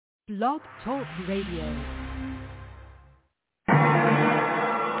Blog Talk Radio.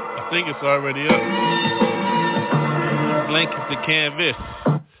 I think it's already up. Blank is the canvas.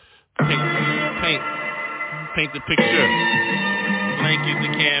 Paint the picture. Blank is the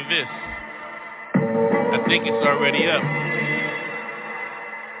canvas. I think it's already up.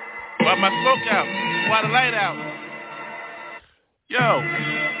 Why my smoke out? Why the light out? Yo.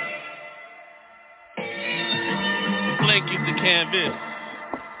 Blank is the canvas.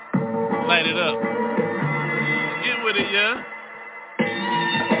 Light it up. Get with it, yeah?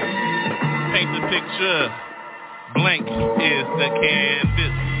 Paint the picture. Blank is the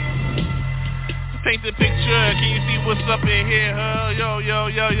canvas. Paint the picture. Can you see what's up in here, huh? Yo.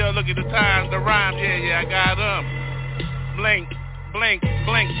 Look at the time, the rhyme. Yeah, I got them. Blank is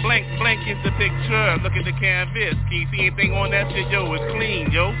the picture. Look at the canvas. Can you see anything on that shit? Yo, it's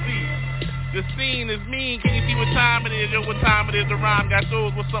clean. Yo, see. The scene is mean. Can you see what time it is? Yo, what time it is? The rhyme got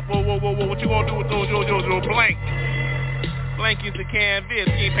those. What's up? Whoa. What you gonna do with those? Yo. Blank. Blank is the canvas.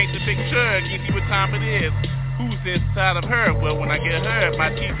 Can you paint the picture? Can you see what time it is? Who's inside of her? Well, when I get her, my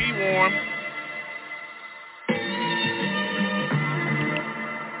TV warm.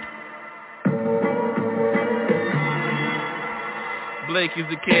 Blake is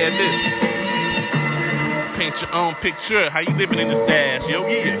the canvas. Paint your own picture. How you living in the stash? Yo,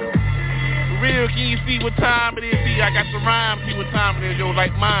 yeah. Real, can you see what time it is? See, I got the rhyme, see what time it is. Yo,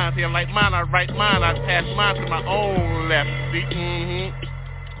 like mine, see, I like mine, I write mine, I pass mine to my own left. See,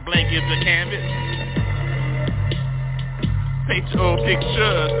 Blank is the canvas. Paint your own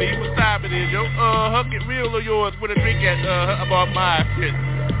picture, see what time it is, yo. Get real of yours with a drink at, about my shit.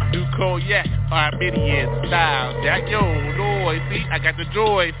 New cognac, Armenian style, Jack, yo, joy, see, I got the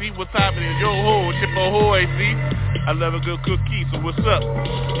joy, see what time it is, yo, ho, chip ahoy, see. I love a good cookie, so what's up?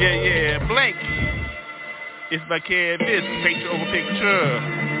 Yeah, Blank. It's my canvas, paint your own picture.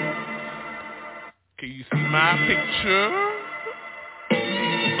 Can you see my picture?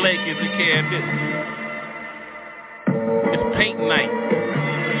 Blank is the canvas. It's paint night.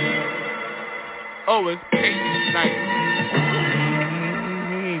 Oh, it's paint night.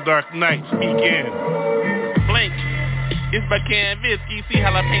 Dark night, speaking. Blank. It's my canvas. Can you see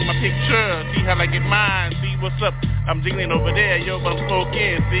how I paint my picture? See how I get mine? See what's up? I'm jiggling over there, yo, but I'm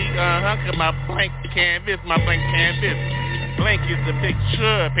smoking. See, cause my blank canvas, my blank canvas. Blank is the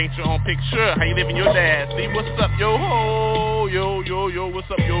picture. Paint your own picture. How you living your dad? See what's up, yo ho, yo,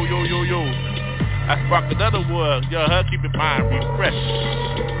 what's up, yo. I spark another word, yo, keep it mind refresh.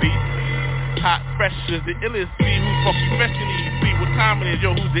 See, hot fresh is the illest. See who's funky fresh in these. See what time it is,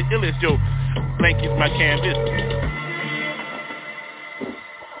 yo, who's the illest, yo. Blank is my canvas.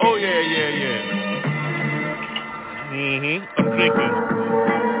 Oh, yeah. I'm drinking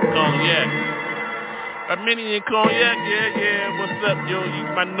cognac. Armenian cognac, yeah. What's up, yo? You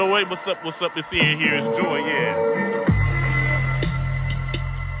my noise. What's up? It's in here. It's joy, yeah.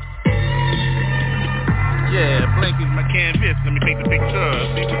 Yeah, Blank is my canvas. Let me paint the picture.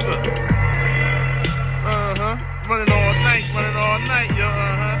 See what's up. Running all night, yo.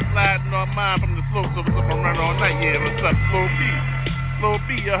 Sliding on mine from the slope. So what's up? I'm running all night, yeah. What's up? Slow B,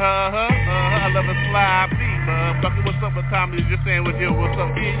 I love a slide B, motherfucker. What's up? What time is it? Just saying with you. What's up?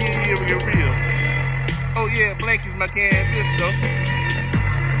 Yeah, we get real. Oh yeah, Blank is my canvas, though.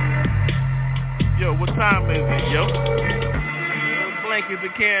 Yo, what time is it, yo? Blank is the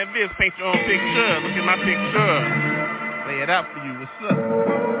canvas. Paint your own picture. Look at my picture. Lay it out for you. What's up?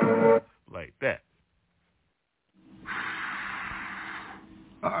 Like that.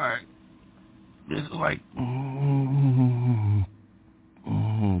 All right. This is like.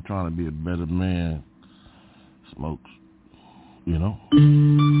 Trying to be a better man. Smokes, you know.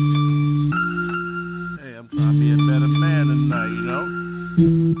 Hey, I'm trying to be a better man tonight, you know.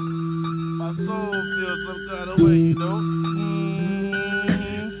 My soul feels some kind of way, you know.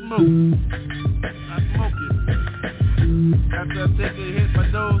 Smoke. I smoke it. After I take a hit, my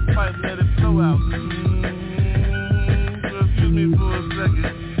nose pipe, let it flow out. So excuse me for a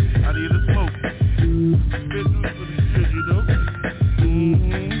second. I need a smoke. Spit through for the shit, you know.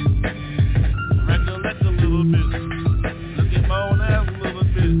 Recollect a little bit. Look at my own ass a little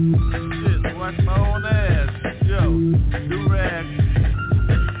bit. Shit, watch my own ass. Yo, do rag.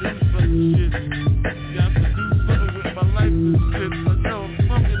 Do some shit. Got to do something with my life and shit. But yo, I'm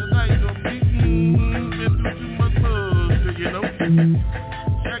smoking tonight, yo. Been through too much bullshit, you know.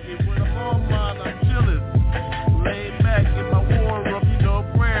 Check it, when I'm on mine, I'm chillin'.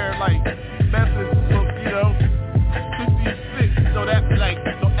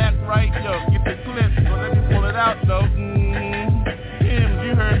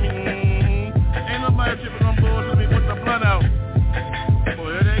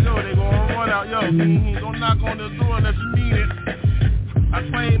 out, yo. Don't knock on the door unless you mean it. I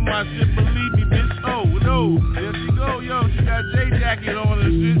claim my shit, believe me, bitch. Oh, no. There she go, yo. She got J-jacket on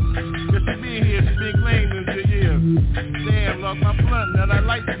and shit. Yeah, she been here. She been claiming and shit, yeah. Damn, lost my blunt. Now that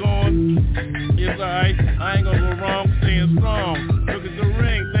light's gone. It's alright. I ain't gonna go wrong. Staying strong. Look at the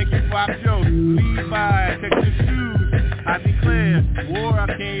ring. Thank you, Pop. Yo, Levi. Texas shoes. I declare, war I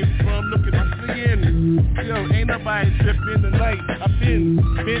came from. Look at my skin. Yo, ain't nobody tripping tonight. I've been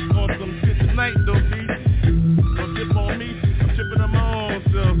bent on some shit tonight, though, B. Don't trip on me. Tripping on my own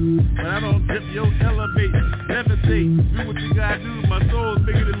self, but I don't trip, yo, elevate, levitate, do what you gotta do, my soul's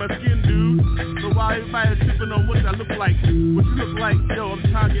bigger than my skin, dude, so while everybody's tripping on what I look like, what you look like, yo, I'm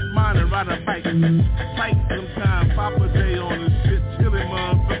trying to get mine and ride a bike, sometime, Papa J on this shit, chillin',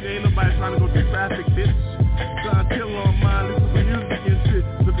 motherfucker, ain't nobody trying to go through traffic, bitch, trying to chill on mine, listen to music and shit,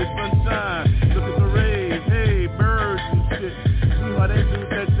 look at sunshine, look at the rays, hey, birds and shit, see how they do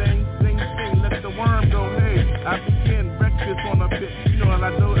that thing, sing, let the worm go, hey, I begin on a bitch, you know, and I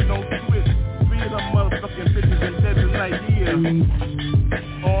know it don't switch. Three of them motherfucking bitches and dead tonight,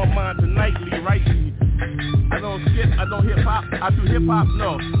 yeah. All mine tonightly, rightly. I don't skip, I don't hip hop, I do hip hop,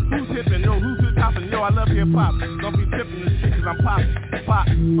 no. Who's hippin', yo, who's hip hoppin', yo, I love hip hop. Don't be tippin' this shit, cause I'm pop.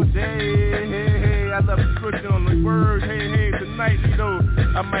 But hey, I love switching on the words, hey, tonight, you know,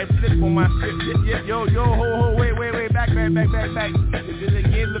 I might flip on my shit, yo, ho, wait, back. If it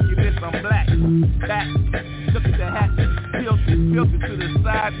again, look at this, I'm black, back. Look at the hat, filthy to the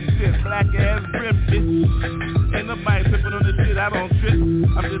side and shit, black ass brim, bitch. Ain't nobody tripping on this shit, I don't trip.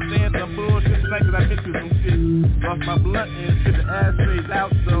 I'm just saying some bullshit tonight cause I been through some shit. Lost my blunt and shit, the ashtray's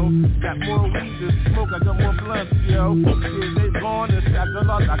out though. Got more weed to smoke, I got more blunts, yo. Shit, they gone and shit, I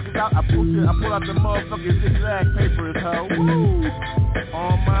pull out the motherfucking zigzag papers, ho. Woo!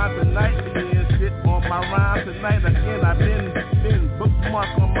 On mine tonight, and shit, on my rhyme tonight, again, I've been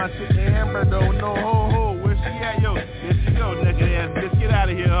bookmarked on my shit, Amber, though, no ho. Yeah, yo, there she go, naked ass bitch, get out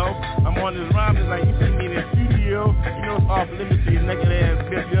of here, ho. I'm on this rhyme tonight, you see me in the studio. You know it's off limits to you, naked ass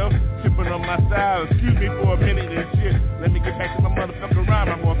bitch, yo. Tripping on my style, excuse me for a minute and shit. Let me get back to my motherfucking rhyme,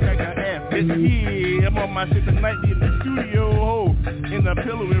 I'm gonna crack her ass, bitch. Yeah, I'm on my shit tonight in the studio, ho. In the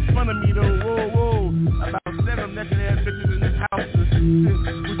pillow in front of me, though, whoa. About 7 naked ass bitches in this house and shit.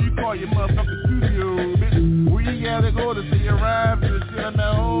 Would you call your motherfucking studio, bitch? Where you gotta go to see your rhymes and shit? I'm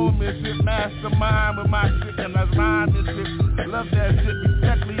at home and shit, mastermind with my shit. And I rhyme and shit, love that shit,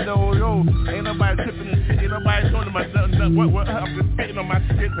 respectfully though, yo. Ain't nobody tripping and shit, ain't nobody showing my what, I'm just spitting on my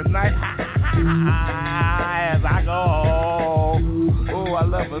shit tonight. As I go, oh, I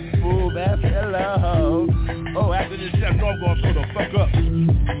love a smooth ass hello. Oh, after this shit, I know I'm gonna throw the fuck up.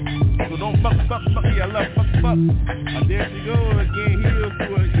 So don't fuck, yeah, I love fuck. And there she goes again, heels to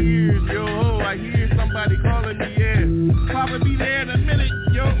her ears, yo, I hear somebody calling me, yeah. Probably be there in a minute,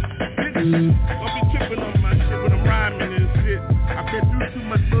 yo. Bitch, don't be tripping on my shit when I'm rhyming and shit. I've been through too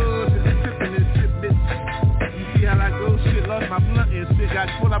much bullshit and tripping and shit, bitch. You see how I go? Shit, lost my blunt and shit. Got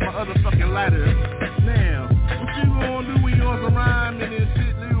to pull out my other fucking lighter. Now, what you gonna do when you on some rhyming and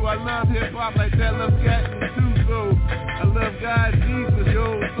shit, dude? I love hip hop like that, love cat and too, so I love God, Jesus,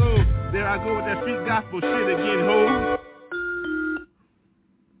 yo, so there I go with that street gospel shit again, ho.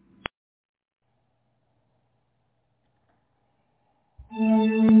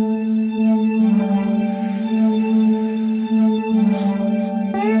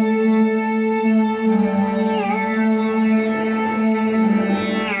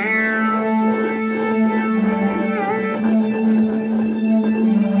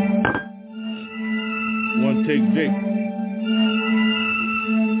 One take, Jake.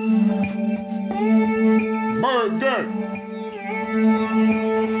 ByrdGang.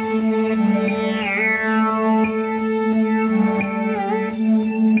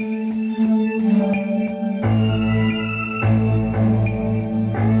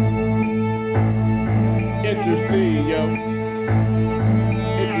 Interesting, yo.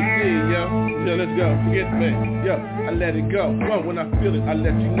 Yeah, let's go. Forget me. Yo, I let it go. Well, when I feel it, I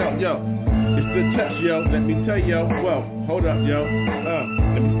let you know, yo. It's the touch, yo. Let me tell yo. Well, hold up, yo.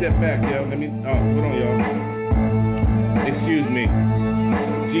 Let me step back, yo. Hold on, yo. Excuse me.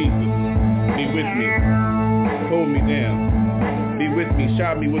 Jesus, be with me. Hold me down. Be with me.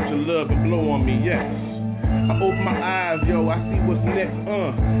 Shout me with your love and blow on me, yes. I open my eyes, yo, I see what's next,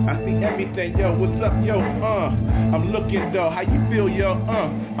 I see everything, yo, what's up, yo, I'm looking, though, how you feel, yo,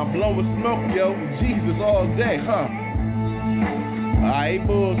 I'm blowing smoke, yo, Jesus all day, I ain't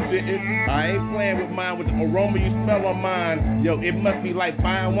bullshitting. I ain't playing with mine. With the aroma you smell on mine, yo, it must be like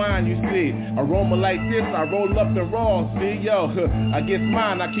fine wine, you see. Aroma like this, I roll up the raw, see, yo. I get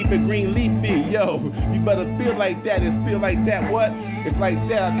mine, I keep it green leafy, yo. You better feel like that. It's feel like that. What? It's like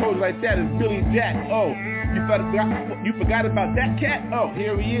that. I told you like that. It's Billy Jack. Oh. You forgot about that cat? Oh,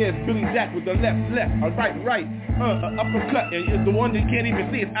 here he is, Billy Jack with the left, right, uppercut, and it's the one that you can't even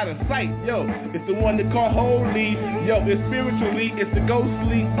see, it's out of sight, yo, it's the one that call holy, yo, it's spiritually, it's the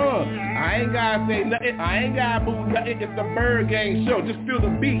ghostly, I ain't gotta say nothing, I ain't gotta move nothing, it's the ByrdGang show, just feel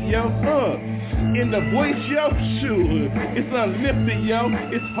the beat, yo, in the voice, yo, shoot, it's unlifted, yo,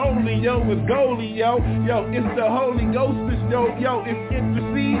 it's holy, yo, it's goalie, yo, it's the Holy Ghost, yo, it's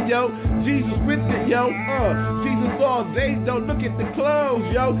intercede, yo, Jesus with it, yo, Jesus all day, yo, look at the clothes,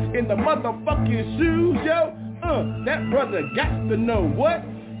 yo, in the motherfucking shoes, yo, that brother got to know what?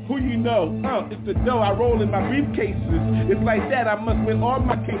 Who you know? It's the dough I roll in my briefcases. It's like that, I must win all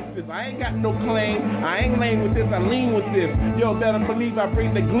my cases. I ain't got no claim, I ain't lame with this, I lean with this. Yo, better believe I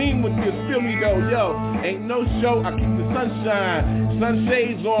bring the gleam with this. Feel me though, yo, ain't no show, I keep the sunshine.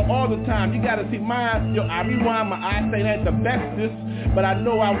 Sunshades on all the time, you gotta see mine. Yo, I rewind, my eyes say that the bestest, but I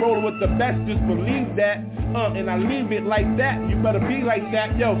know I roll with the bestest, believe that. And I leave it like that, you better be like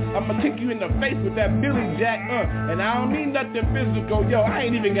that, yo. I'ma kick you in the face with that Billy Jack, and I don't mean nothing physical, yo. I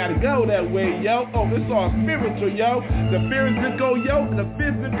ain't even gotta go that way, yo. Oh, it's all spiritual, yo. The physical, yo. The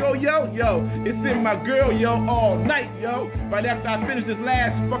physical, yo. It's in my girl, yo, all night, yo. Right after I finish this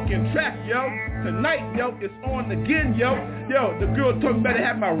last fucking track, yo. Tonight, yo, it's on again, yo. Yo, the girl told me better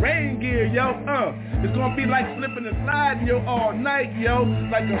have my rain gear, yo. It's gonna be like slipping and sliding, yo, all night, yo.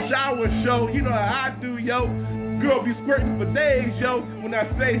 Like a shower show, you know how I do, yo. Girl be squirting for days, yo. When I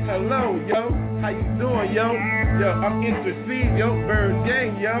say hello, yo. How you doing, yo? Yo, I'm intercede, yo.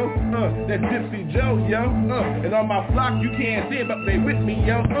 ByrdGang, yo. That Gypsy Joe, yo. And on my flock, you can't see it, but they with me,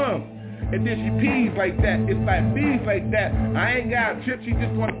 yo. And then she pees like that. It's like bees like that. I ain't got a trip. She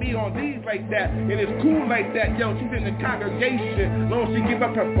just want to be on these like that. And it's cool like that. Yo, she's in the congregation. Long as she give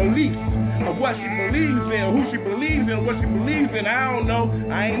up her beliefs of what she believes in, who she believes in, what she believes in. I don't know.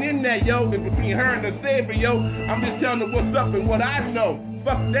 I ain't in that, yo. It's between her and the Savior, yo. I'm just telling her what's up and what I know.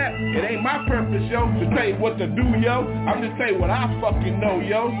 Fuck that. It ain't my purpose, yo, to tell you what to do, yo. I'm just telling you what I fucking know,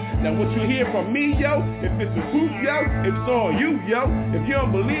 yo. Now what you hear from me, yo, if it's the truth, yo, it's on you, yo. If you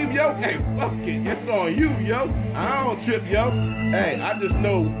don't believe, yo, hey, fuck it. It's on you, yo. I don't trip, yo. Hey, I just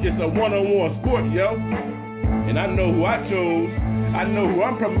know it's a one-on-one sport, yo. And I know who I chose. I know who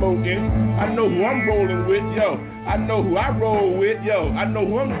I'm promoting. I know who I'm rolling with, yo. I know who I roll with, yo. I know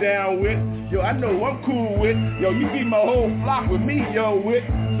who I'm down with, yo. I know who I'm cool with, yo. You be my whole flock with me, yo, with.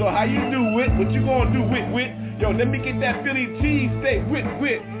 So how you do with? What you gonna do with? Yo, let me get that Philly cheese steak with.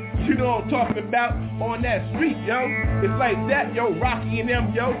 You know what I'm talking about on that street, yo. It's like that, yo. Rocky and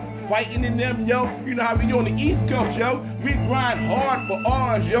them, yo. Fighting in them, yo. You know how we do on the East Coast, yo. We grind hard for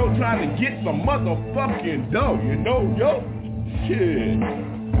ours, yo. Trying to get some motherfucking dough, you know, yo. Shit.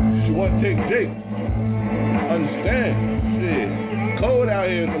 She wanna take Jake. Understand? Shit. Cold out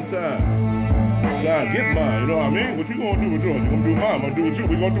here sometimes. Trying to get mine, you know what I mean? What you gonna do with yours? You gonna do mine, I'm gonna do with you.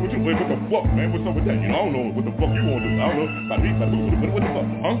 We gonna do with you. Wait, what the fuck, man? What's up with that? You know, I don't know what the fuck you gonna do. I don't know. What the fuck,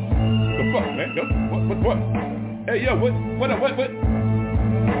 huh? What the fuck, man? Yo, what? Hey, yo, what?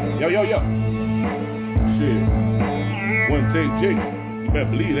 Yo. Shit. One take Jake. You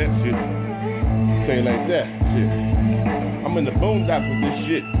better believe that shit. Say like that, shit. I'm in the boondocks with this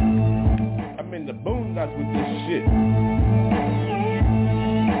shit. I'm in the boondocks with this shit.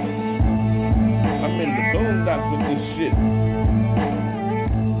 I'm in the boondocks with this shit.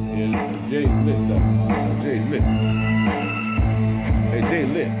 Yeah, Jay's lit though. Jay's lit. Hey, Jay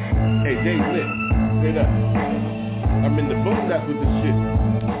lit. Straight up. I'm in the boondocks with this shit.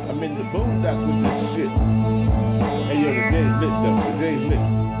 I'm in the boondocks with this shit. Hey, yo, the Jay's lit though. The Jay's lit.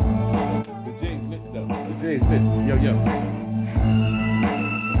 The Jay's lit though. The Jay's lit. Yo.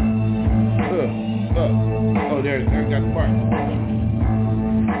 Oh, there I got the part.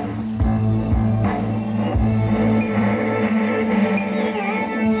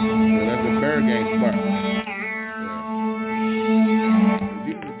 Yeah, that's the ByrdGang part.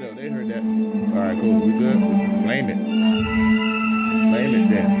 Yeah. They heard that. Alright, cool. We good? Blame it. Blame it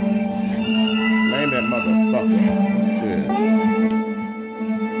then. Blame that motherfucker. Shit.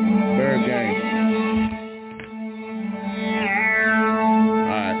 ByrdGang.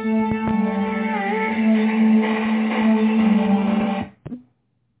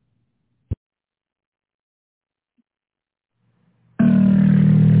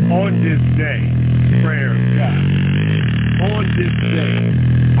 On this day, prayer God. On this day,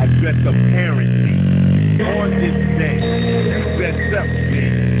 I dress apparently. On this day, I dress myself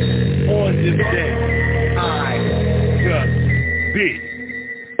on this day. I just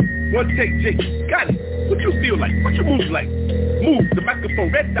did. One take, Jake. Got it. What you feel like? What you move like? Move. The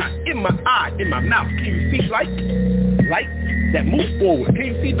microphone, red dot in my eye, in my mouth. Can you see light? Light that move forward. Can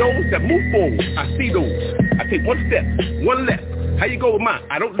you see those that move forward? I see those. I take one step, one left. How you go with mine?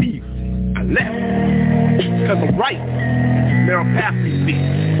 I don't leave. I left. Because I'm right. Now I'm past these feet.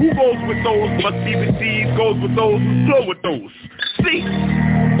 Who goes with those must be received. Goes with those who flow with those. See?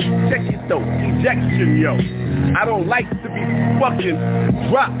 Check it though. Ejection, yo. I don't like to be fucking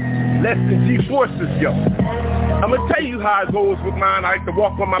dropped less than G-forces, yo. I'm gonna tell you how it goes with mine. I like to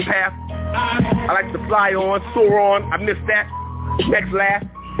walk on my path. I like to fly on, soar on. I missed that. Next laugh.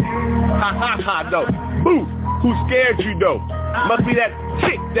 Ha ha ha though. Who? Who scared you though? Must be that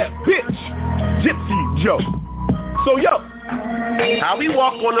chick, that bitch. Gypsy Joe. So yo, how we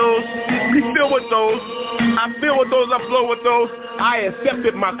walk on those, we feel with those. I feel with those, I flow with those. I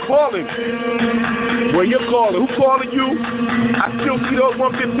accepted my calling. Well, you're calling. Who calling you? I still see those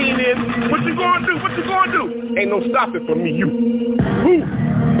 115 in. What you gonna do? What you gonna do? Ain't no stopping for me, you. Who?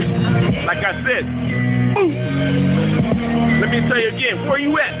 Like I said, who? Let me tell you again, where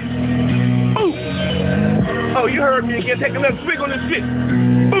you at? Who? Oh, you heard me again. Take another swig on this shit.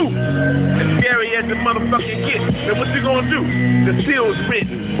 Who? As scary as the motherfucking get. Then what you gonna do? The seal's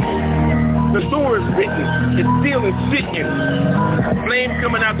written. The door is written. It's still and sitting. Flame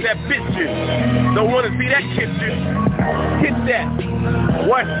coming out that bitchin'. Don't want to see that kitchen. Hit that.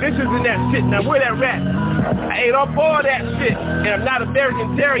 Wash dishes in that shit. Now where that rat? I ate up all that shit. And I'm not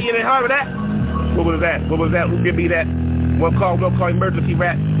American Terry. You didn't heard of that? What was that? What was that? Who give me that? One call emergency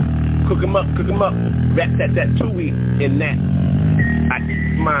rat. Cook him up. Rat that tui in that. I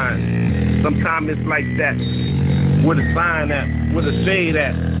eat mine. Sometimes it's like that. Where the sign at? Where the shade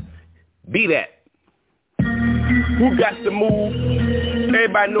at? Be that. Who got to move?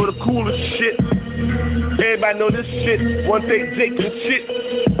 Everybody know the coolest shit. Everybody know this shit. One take Jake and shit.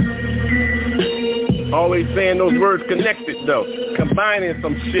 Always saying those words connected though. Combining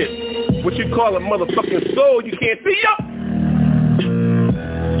some shit. What you call a motherfucking soul you can't see up.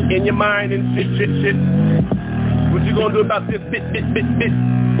 In your mind and shit. What you gonna do about this bit?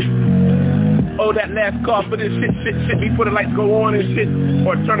 Oh, that last call for this shit before the lights go on and shit.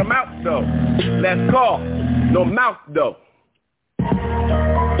 Or turn them out, though. Last call. No mouth, though.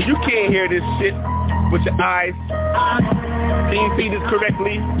 You can't hear this shit with your eyes. Can you see this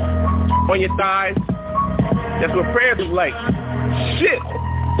correctly? On your thighs? That's what prayers is like. Shit.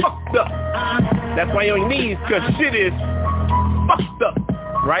 Fucked up. That's why you're on your knees, because shit is fucked up.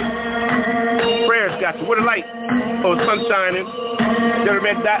 Right? Prayers got you. Where the light? Oh, sun shining. There's a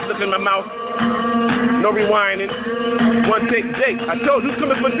red dot. Look in my mouth. No rewinding. One take Jake. I told you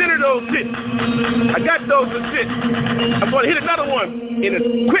coming for dinner those shit. I got those and shit. I'm going to hit another one. And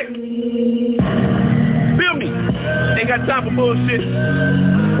it's quick. Feel me? Ain't got time for bullshit.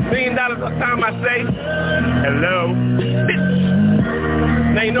 $1 million a time I say. Hello. Bitch.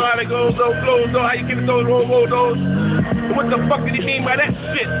 Now you know how it goes, those flows, though. How you give it those roll those. What the fuck did he mean by that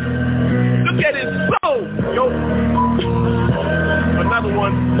shit? Look at his soul, yo. Another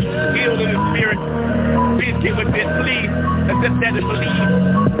one, healed in his spirit. Please give a bit, please. Accept that and believe.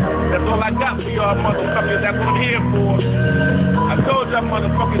 That's all I got for y'all motherfuckers. That's what I'm here for. I told y'all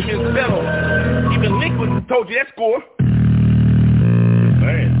motherfuckers been settled. Even Liquid told you that score.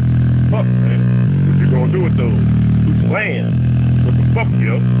 Man, fuck, man. What you gonna do with those? Who's playing? What the fuck,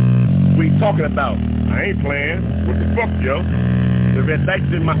 yo? What you talking about? I ain't playing. What the fuck, yo? The red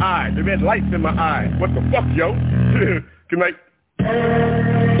lights in my eye. The red lights in my eye. What the fuck, yo? Good night.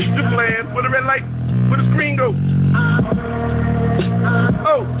 Just playing. Where the red light? Where the screen go?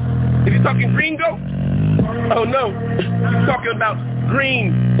 Oh, is he talking green go? Oh no, he's talking about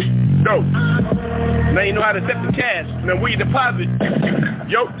green go. Now you know how to set the cash. Now where you deposit?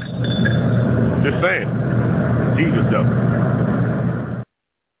 Yo. Just saying. Jesus though.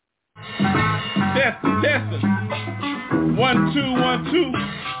 Testing. 1, 2, 1, 2.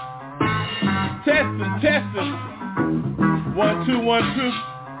 Testing. 1, 2, 1, 2.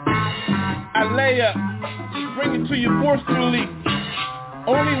 I lay up, bring it to you forcefully.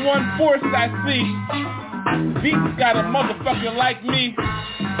 Only one force I see. Beats got a motherfucker like me.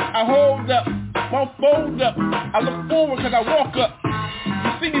 I hold up, won't fold up. I look forward cause I walk up.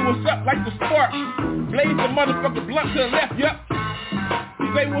 You see me what's up like the spark. Blaze the motherfucker blunt to the left, yup.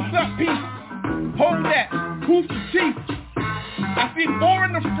 Say what's up, peace. Hold that, who's the chief? I see 4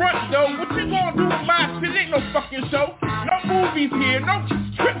 in the front though. What you gonna do with my shit? Ain't no fucking show. No movies here, no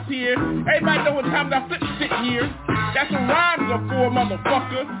trips here. Everybody know what time I flip shit here. That's what rhymes are for,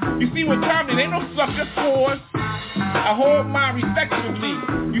 motherfucker. You see what time it ain't no sucker scores. I hold mine respectively.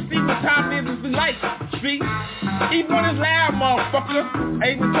 You see what time it is in life, see? Even when it's loud, motherfucker,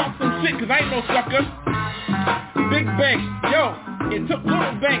 I even talk some shit cause I ain't no sucker. Big Bank, yo, it took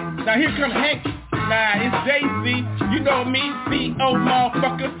Little Bank. Now here come Hank. Nah, it's JC, you know me, C.O.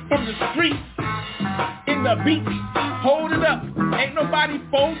 motherfucker from the streets. In the beat, hold it up, ain't nobody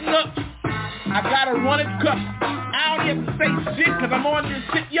folding up. I gotta run it cup. I don't have to say shit cause I'm on this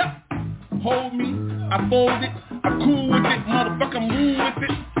shit, yup. Hold me, I fold it, I'm cool with it, motherfucker, I'm rude with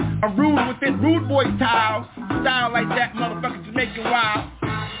it. I'm rude with it, rude boy style like that, motherfucker, Jamaican wild.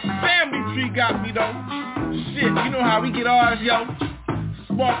 Family tree got me though. Shit, you know how we get ours, yo.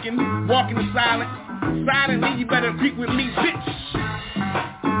 Walking in silence. Silently, you better creep with me, bitch.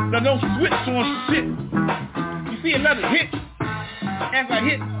 Now don't switch on shit. You see another hit. As I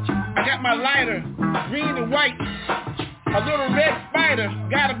hit, I got my lighter, green and white. A little red spider,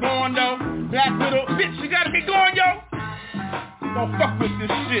 gotta go on though. Black widow, bitch, you gotta be going, yo. Don't fuck with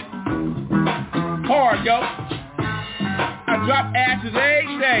this shit. Hard, yo. I drop ashes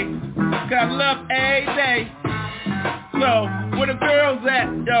every day, cause I love every day. So, where the girls at,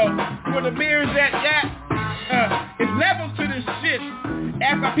 yo? Where the beers at, yeah? It's levels to this shit.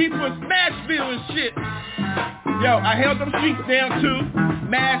 Ask my people in Smashville and shit. Yo, I held them streets down too.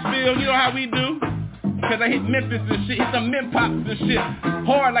 Mashville, you know how we do? Cause I hit Memphis and shit, hit some Mempops and shit.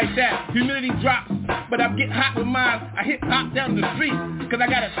 Hard like that, humidity drops. But I get hot with mine, I hit hop down the street. Cause I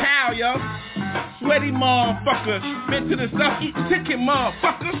got a towel, yo. Sweaty motherfucker. Been to the south, eat chicken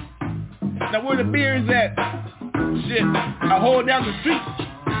motherfucker. Now where the beers at? Shit, I hold down the street.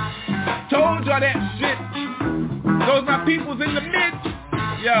 Told y'all that shit. Those my peoples in the mid.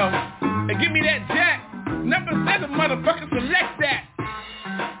 Yo, and give me that jack. Number 7, motherfucker, select that.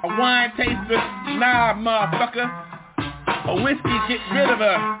 A wine taster, nah, motherfucker. A whiskey, get rid of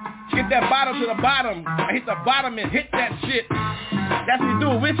her. Get that bottle to the bottom. I hit the bottom and hit that shit. That's what you do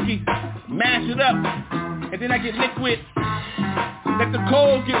with whiskey. Mash it up. And then I get liquid. Let the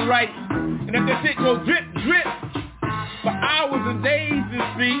coals get right. And let that shit go drip, drip. For hours and days, you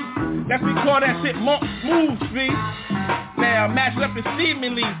see. That's what we call that shit smooth, see. Now, mash it up and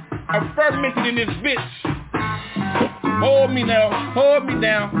seemingly, I'm fermented in this bitch. Hold me now, hold me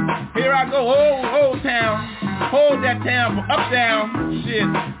down. Here I go, hold town. Hold that town from up down. Shit,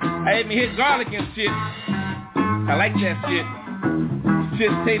 I even hit garlic and shit. I like that shit.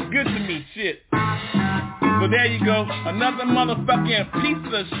 Shit tastes good to me, shit. So there you go, another motherfucking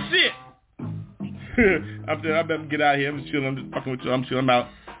piece of shit. I better get out of here. I'm just chilling. I'm just fucking with you. I'm chilling. I'm out.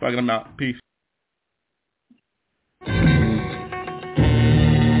 Fucking I'm out. Peace.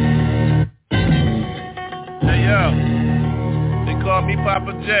 Hey, yo. They call me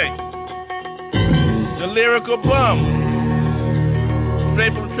Papa J. The lyrical bum.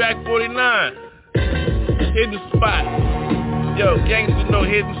 Straight from track 49. Hidden spot. Yo, gangsters know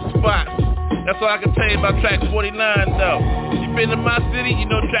hidden spots. That's all I can tell you about track 49, though. You been to my city, you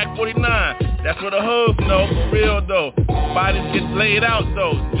know track 49. That's where the hoes know, for real, though. Bodies get laid out,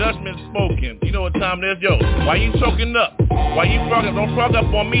 though. Judgment spoken. You know what time it is, yo. Why you choking up? Why you frogging? Don't frog up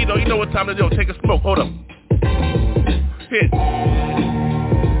on me, though. You know what time it is, yo. Take a smoke. Hold up. Hit.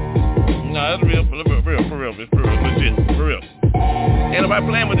 Nah, that's real. For real. It's for real. Legit. For real. Ain't nobody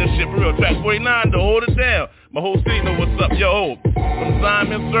playing with this shit, for real. Track 49, though. Hold it down. My whole city know what's up, yo. From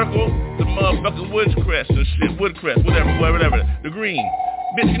Simon Circle to motherfucking Woodcrest or shit. Woodcrest, whatever. The green.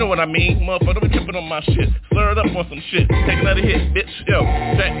 Bitch, you know what I mean, motherfucker, don't be tripping on my shit. Slur it up on some shit. Take another hit, bitch. Yo,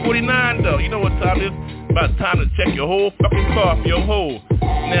 track 49, though. You know what time it is? About time to check your whole fucking car for your hole.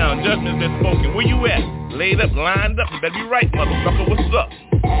 Now, judgment's been spoken. Where you at? Laid up, lined up. You better be right, motherfucker. What's up?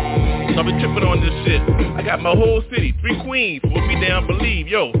 Don't be tripping on this shit. I got my whole city, 3 queens, will be down, believe.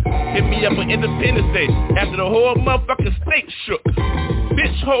 Yo, hit me up on Independence Day after the whole motherfucking state shook.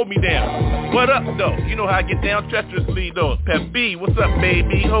 Bitch, hold me down. What up, though? You know how I get down treacherously, though. Pep B, what's up,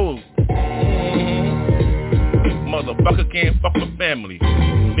 baby? Ho. Motherfucker can't fuck with family.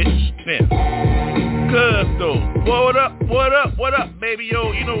 Bitch, damn. Cuz, though. What up, baby?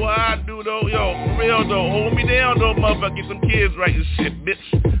 Yo, you know what I do, though? Yo, for real, though. Hold me down, though, motherfucker. Get some kids right and shit, bitch.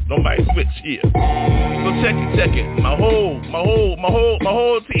 Nobody switch here. So check it. My whole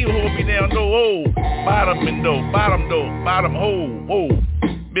team hold me down, though. Oh, bottom hole.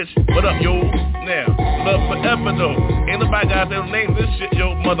 Bitch, what up, yo? Now, love forever, though. Ain't nobody got their names this shit,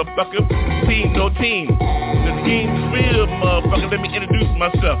 yo, motherfucker. Team, no team. The game is real, motherfucker. Let me introduce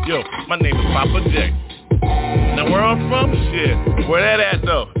myself, yo. My name is Papa J. Now, where I'm from? Shit. Where that at,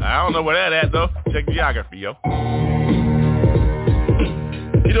 though? I don't know where that at, though. Check geography, yo.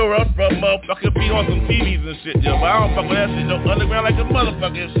 You know, rough motherfucker be on some TVs and shit, yo. But I don't fuck with that shit, though. Underground like a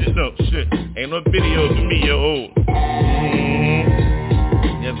motherfucker and shit, though. Shit. Ain't no videos of me, yo.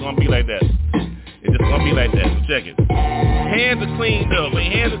 Yeah, it's gonna be like that. It's just gonna be like that, so check it. Hands are clean, though. When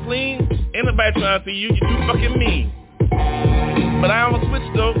your hands are clean, ain't nobody trying to see you. You too fucking mean. But I don't switch,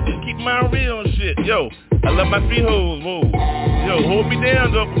 though. Just keep mine real and shit. Yo, I love my 3 hoes, whoa. Yo, hold me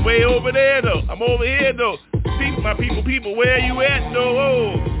down, though. Way over there, though. I'm over here, though. My people, where you at, though?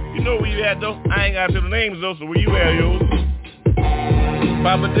 Oh, you know where you at, though. I ain't got to the names, though, so where you at, yo?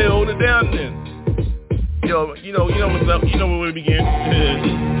 Papa J, hold it down, then. Yo, you know what's up. You know where we begin.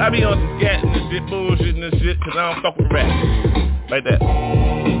 I be on some scat and this shit, bullshit and this shit, because I don't fuck with rap. Like that.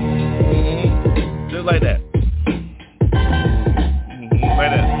 Just like that.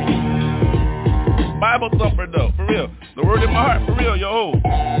 Like that. Bible thumper, though, for real. The word in my heart, for real, yo.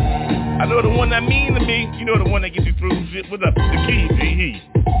 I know the one that mean to me. You know the one that gets you through shit. What's up? The key, G-he.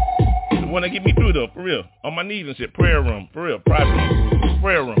 The one that get me through, though, for real. On my knees and shit. Prayer room, for real. Private room.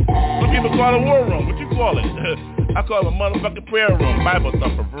 Prayer room. Some people call it war room. What you call it? I call it a motherfucking prayer room. Bible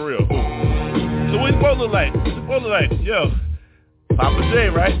thumper, for real. So what you supposed to like? Yo, Papa J,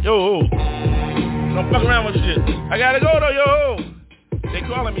 right? Yo, don't fuck around with shit. I gotta go, though, yo. They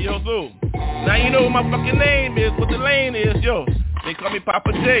calling me, yo, so. Now you know what my fucking name is, what the lane is, yo. They call me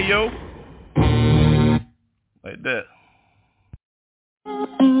Papa J, yo. Like that.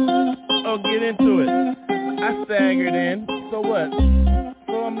 Oh, get into it. I staggered in. So what?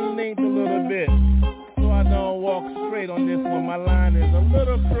 So I'm linked a little bit. So I don't walk straight on this one. My line is a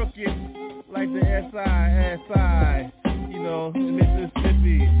little crooked, like the S.I. You know,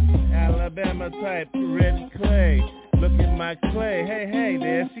 Mississippi, Alabama type, red clay. Look at my clay. Hey,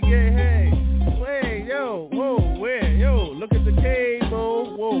 there she get. Hey, wait, yo, whoa, where, yo, look at the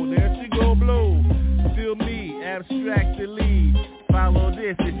cable. Whoa, there she go, blow. Feel me, abstractly. Follow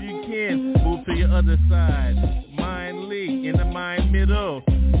this if you can. Move to your other side. Mind leak in the mind middle.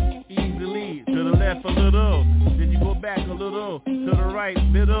 Easily to the left a little. Then you go back a little to the right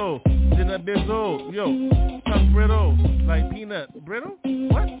middle. Then a bizzle. Yo, tongue brittle. Like peanut brittle?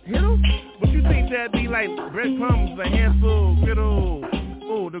 What? Hiddle? But you think that'd be like breadcrumbs, a handful, griddle.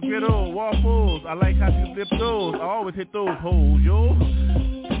 Oh, the griddle, waffles. I like how you flip those. I always hit those holes, yo.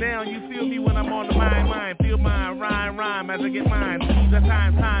 Now you feel me when I'm on the mind. Feel mine, rhyme as I get mine. See the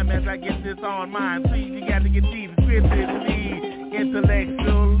time as I get this on mine. See, you got to get these critically,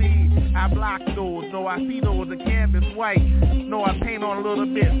 intellectually. I block those, no, I see those, the canvas white. No, I paint on a little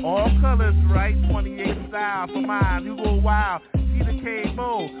bit. All colors, right? 28 style for mine. You go wild. See the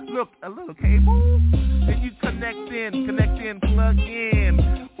cable. Look, a little cable. Then you connect in, plug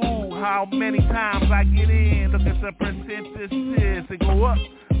in. Ooh, how many times I get in. Look at the percentages. They go up.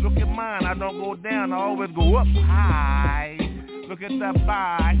 Look at mine, I don't go down, I always go up high. Look at the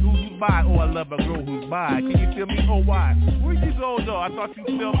buy, who's by? Oh, I love a girl who's by. Can you feel me? Oh, why? Where'd you go, though? I thought you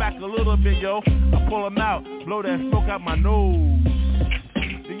fell back a little bit, yo. I pull them out, blow that smoke out my nose.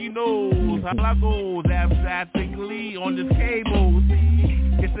 Then you know how I goes abstractly on this cable, see?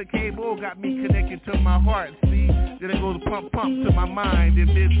 It's a cable, got me connected to my heart, see? Then it goes pump to my mind, and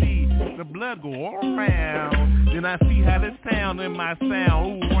then see the blood go all around. Then I see how this sound in my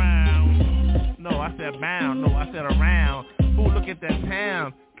sound, ooh, round. No, I said bound, no, I said around. Ooh, look at that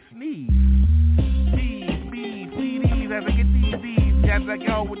town. Sneeze. These, as I get these, as I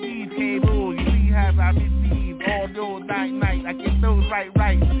go with these cables. You see how I receive all those night. I get those right.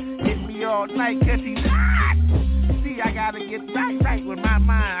 Hit me all night, cause she's hot. See, I gotta get right with my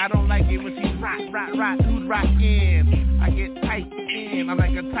mind. I don't like it when she's rock. Who's rockin'? I get tight in, I'm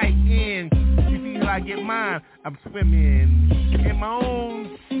like a tight end. You see how I get mine? I'm swimming in my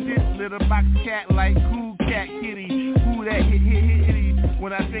own shit, little box cat like cool cat kitty. Who that hit.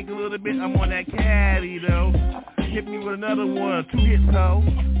 When I think a little bit, I'm on that caddy though. Hit me with another one, 2 hits though.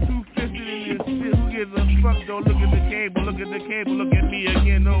 250 in this shit, who gives a fuck though? Look at the cable, look at me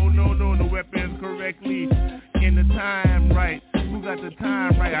again. No, the weapon's correctly in the time right. Who got the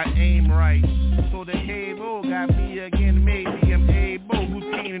time right? I aim right. So the cable got me again, maybe I'm able. Who's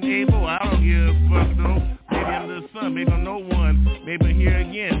Cain and Abel? I don't give a fuck though. Maybe I'm the son, maybe I'm no one. Maybe I'm here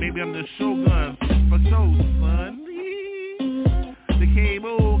again, maybe I'm the shogun. For show, son. The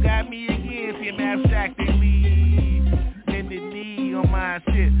cable got me again, see I'm abstractly. Bend the knee on my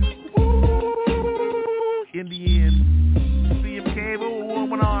shit. Woo, in the end. See him cable,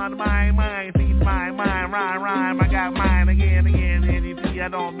 woman on my mind. See my mind, rhyme. I got mine again. And you see I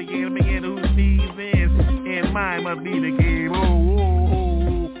don't begin to sneeze in. And mine must be the cable.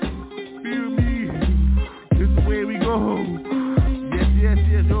 Whoa. Feel me? This is the way we go. Yes,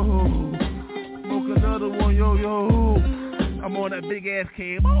 yo. Smoke another one, yo. I'm on that big ass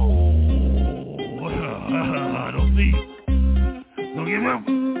cam. Oh, I don't see you. Don't give up.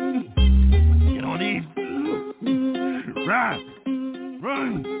 Get on these. Ride.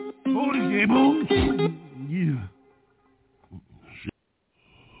 Run. Hold it, Gable. Yeah.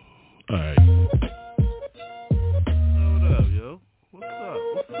 Alright. What up, yo? What's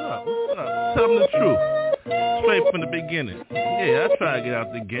up? Tell them the truth. Straight from the beginning. Yeah, I try to get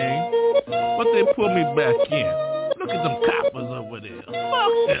out the game, but they pull me back in. Look at them coppers over there.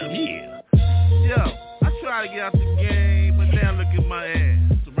 Fuck them, yeah. Yo, I try to get out the game, but now look at my ass.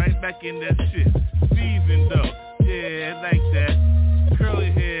 Right back in that shit. Season though. Yeah, like that.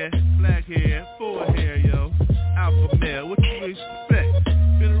 Curly hair, black hair, full hair, yo. Alpha male, what you expect?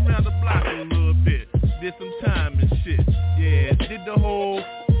 Been around the block a little bit. Did some time and shit. Yeah, did the whole,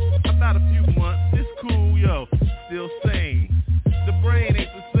 about a few months. It's cool, yo. Still sane. The brain ain't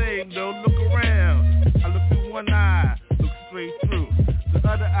the same, though. Look around. I look through one eye, look straight through. The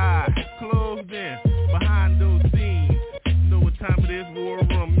other eye, closed in, behind those scenes. You know what time it is, war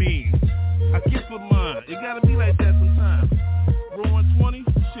room means. I get for mine. It gotta be like that sometimes. Rolling 20?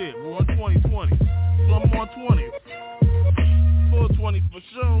 Shit, rolling 2020. So I'm on 20. 420 for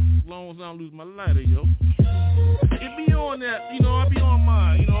sure, as long as I don't lose my lighter, yo. It be on that, you know, I be on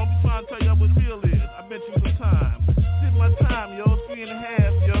mine. You know, I be trying to tell y'all what real is. I bet you some time. Did my time, yo,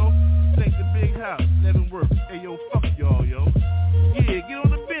 3.5, yo. Take the big house, never work. Hey, yo, fuck y'all, yo. Yeah, get on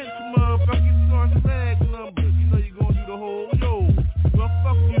the bench, motherfucker. Start the rag numbers. You know you gonna do the whole, yo. Well,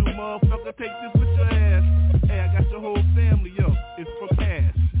 fuck you, motherfucker. Take this with your ass. Hey, I got your whole family, yo. It's for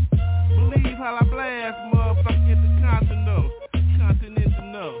cash. Believe how I blast, motherfucker. Get the continent, though. Continent to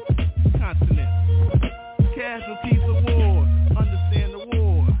know. Continent. Casualties of war. Understand the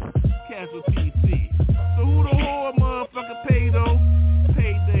war. Casualties, see. So who the whore, motherfucker, pay, though?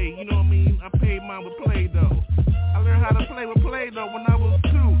 Payday, you know what I mean? I paid mine with Play-Doh. I learned how to play with Play-Doh when I was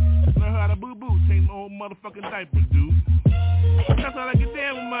 2. Learned how to boo-boo. Change my own motherfucking diapers, dude. That's how I get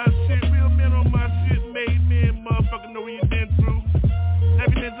down with my shit. Real men on my shit. Made men, motherfucker, know what you been through.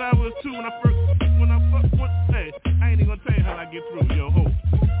 Ever since I was 2, hey, I ain't even gonna tell you how I get through, yo, ho.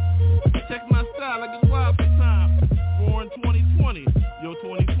 Check my style, I get wild sometimes. Born 2020, yo,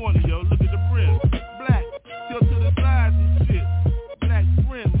 2020, yo, look at the brim. Black, tilt to the sides and shit. Black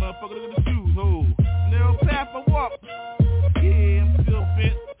brim, motherfucker, look at the shoes, ho. Narrow path I walk. Yeah, I'm still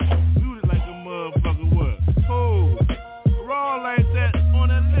bent. Suited like a motherfucker, what? Ho, raw like that on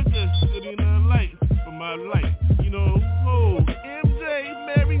that liquor, sitting in the light for my life. You know, ho, MJ,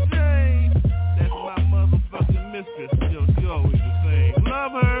 Mary Jane. That's my motherfucking mistress. Yo, she always the same.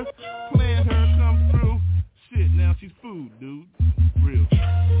 Love her, plan her, come through. Shit, now she's food, dude. Real.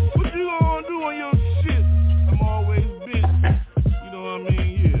 What you gonna do on your shit? I'm always bent. You know what I mean?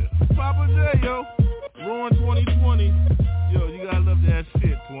 Yeah. Papa J, yo. Roaring 2020. Yo, you gotta love that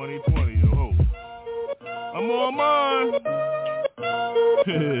shit, 2020, yo. Ho. I'm on mine.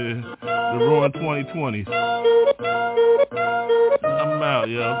 The Roaring 2020. I'm out,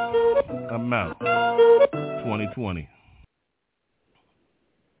 yo. I'm out. 2020.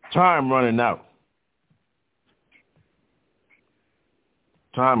 Time running out.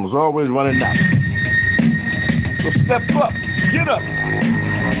 Time was always running out. So step up, get up,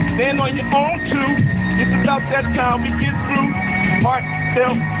 stand on your own too. It's about that time we get through.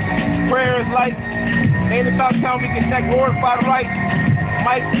 Heartfelt prayers like, ain't about time we get that glorified right.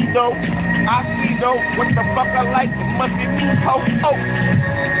 Might be dope, I see dope. What the fuck I like? It must be me, ho.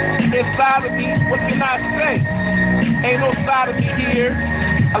 Inside of me, what can I say? Ain't no side of me here.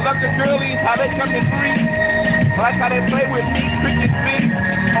 I love the girlies, how they come in free. I like how they play with me, cricket spin.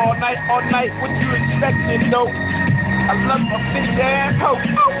 All night, what you expecting, though? I love a big ass hoe.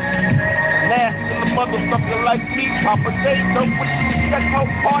 Nasty little motherfucker like me, Papa J, know what you expect, ho,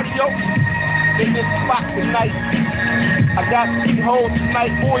 party, yo. In this spot tonight, I got 3 hoes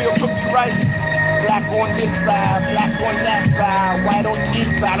tonight, boy, you'll put me right. Black on this side, black on that side, white on this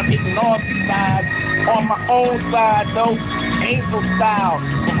side, I'm hitting all 2 sides. On my own side, though, angel style.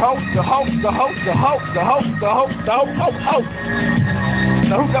 The hoe.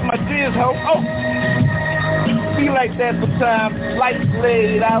 Now who got my jizz, ho? Oh, be like that sometimes. Lights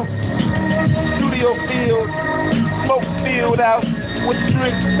laid out, studio field, smoke filled out. What you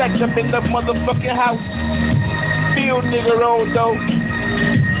expect up in the motherfucking house? Field nigga roll though.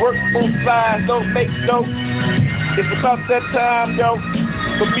 Work both sides, don't make dope. It's about that time, though,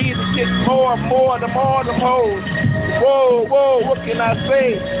 for me to get more and more, them all them hoes. Whoa, what can I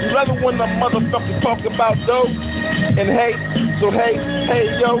say? You rather when the motherfucker talk about though. And hey, so hey,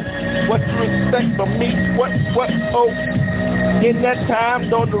 yo, what you expect from me? What, oh. In that time,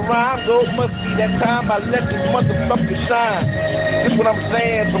 though the rhyme goes, must be that time I let this motherfucker shine. That's what I'm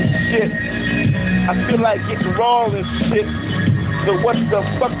saying, some shit. I feel like getting raw and shit. So what the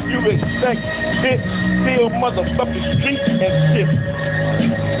fuck you expect, bitch? Feel motherfucking streets and shit.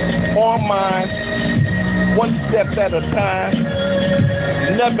 On mine, one step at a time.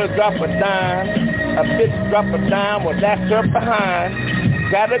 Never drop a dime. A bitch drop a dime, well that's her behind.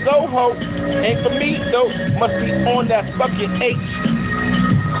 Gotta go, ho. Ain't for me, though. Must be on that fucking H.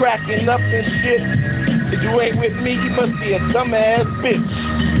 Cracking up and shit. If you ain't with me, you must be a dumbass bitch.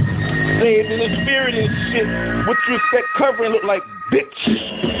 Saved in the spirit and shit. What you expect covering look like, bitch?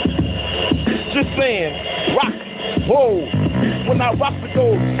 Just saying. Rock. Whoa. When I rock the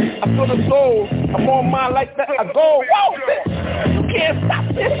gold, I feel the soul. I'm on mine like that. I go, whoa, bitch. You can't stop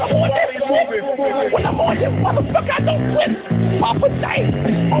this. I'm on this shit. When I'm on this motherfucker, I don't quit. Papa Day,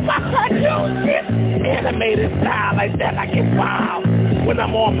 on my cartoon shit. Animated style like that, I get wild. When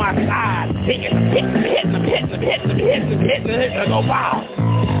I'm on my side, hitting them, I go wild.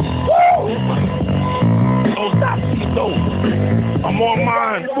 Woo! Don't stop, you go. I'm on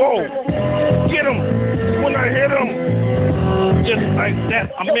mine, whoa. Get him when I hit him. Just like that,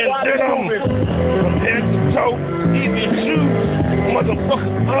 I'm in denim. From head to toe, even shoes.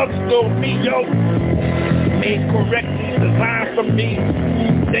 Motherfuckers upstole me, yo. Made correctly designed for me.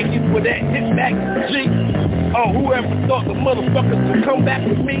 Thank you for that hit back, G. Oh, whoever thought the motherfuckers would come back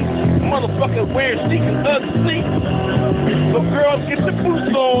with me? Motherfuckers wearing sneakers ugly. So girls, get your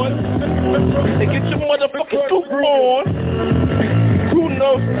boots on. And get your motherfucking suit on. Who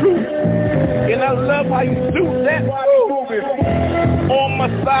knows truth? And I love how you do that. On my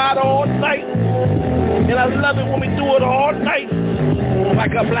side all night. And I love it when we do it all night.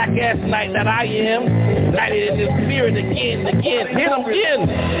 Like a black ass night that I am. Nighted in this spirit again. Hit them again.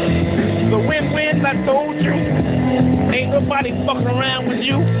 The win-win, I told you. Ain't nobody fucking around with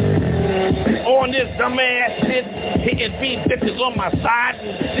you. On this dumbass shit. Hitting beat bitches on my side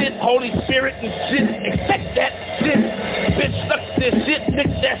and shit. Holy Spirit and shit. Expect that shit. Bitch, suck this shit. Mix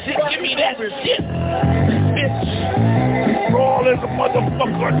that shit. Give me that shit. Bitch. Raw as a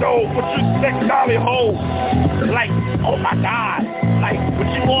motherfucker, though. What you expect, dolly hole? Like, oh my God. Like, what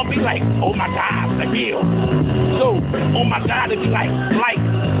you want me like? Oh my God, the real. So, oh my God, it be like,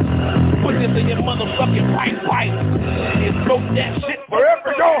 put this in your motherfucking pipe. And smoke that shit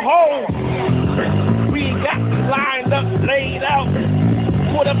wherever your hole. We got lined up, laid out.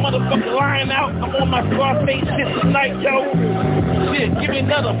 Pour that motherfucking line out. I'm on my Scarface shit tonight, yo. Shit, give me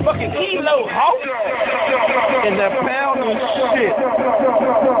another fucking kilo, ho. And that pound and shit.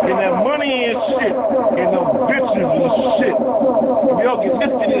 And that money and shit. And them bitches and shit. Y'all get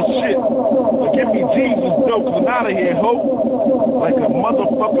lifted and shit. So give me Jesus, though, cause I'm out of here, ho. Like a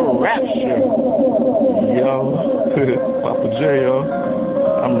motherfucking rapture. Yo. Papa J, yo.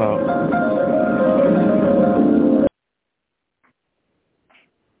 I'm out.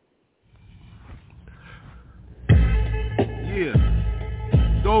 Yeah,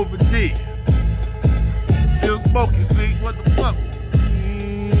 Dover D. Still smoking, see? What the fuck?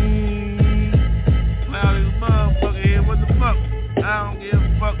 Loud as a motherfucker here, what the fuck? I don't give a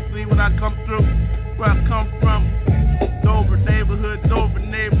fuck, see when I come through, where I come from. Dover neighborhood,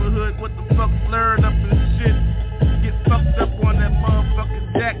 what the fuck? Slurred up and shit. Get fucked up on that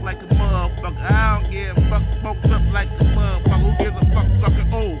motherfucking jack like a motherfucker. I don't give a fuck, smoked up like a motherfucker. Who gives a fuck, sucker?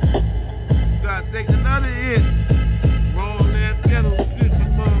 Oh, gotta take another hit. Roll that ghetto shit, the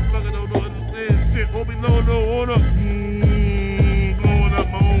motherfucker don't understand shit. Oh, be low, hold up. Blowing up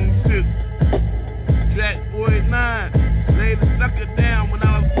my own shit. Jack 49, laid the sucker down when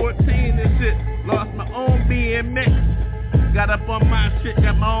I was 14 and shit. Lost my own BMX. Got up on my shit,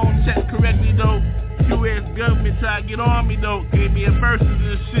 got my own check correctly though. U.S. government tried to get on me though. Gave me a versus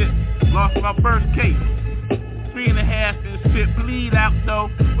and shit. Lost my first case. 3.5 and shit. Bleed out though.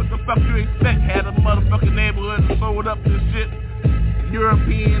 What the fuck you expect? Had a motherfucking neighborhood sold up and shit.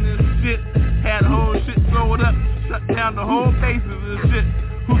 European and shit. Had the whole shit sold up. Shut down the whole bases and shit.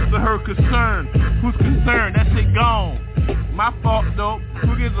 Who's to her concern? Who's concerned? That shit gone. My fault though.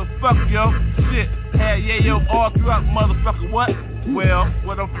 Who gives a fuck, yo? Shit. Had yayo all throughout, motherfucker. What? Well,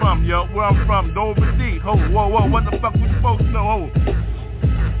 where I'm from, yo. Where I'm from, Dover D. Ho, whoa, what the fuck we supposed to know? Ho.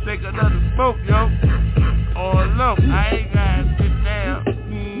 Take another smoke, yo. Oh, look, I ain't got shit down.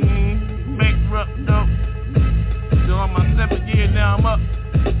 Bankrupt, though. Still on my 7th year, now I'm up.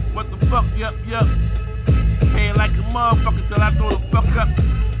 What the fuck, yup. Paying like a motherfucker till I throw the fuck up.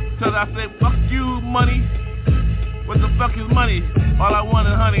 Till I say, fuck you, money. What the fuck is money? All I want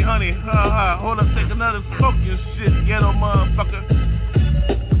is honey. Ha. Hold up, take another smoking shit, ghetto motherfucker.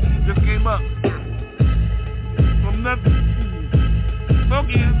 Just came up from nothing.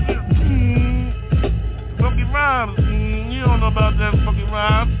 about that fucking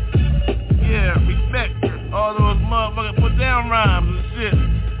rhyme. Yeah, respect all those motherfucking put down rhymes and shit.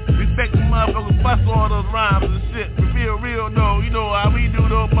 Respect the motherfuckers bust all those rhymes and shit. Real though, you know how we do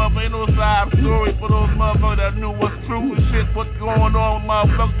those motherfuckers. Ain't no side story for those motherfuckers that knew what's true and shit. What's going on with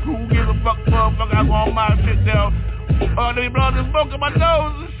motherfuckers? Who gives a fuck, motherfucker? I want my shit down. They blow the smoke in my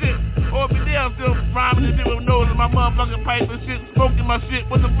nose and shit. Or be there still rhyming and shit with my nose in my motherfucking pipe and shit. Smoking my shit.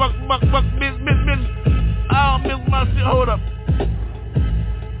 What the fuck, bitch. I don't miss my shit. Hold up.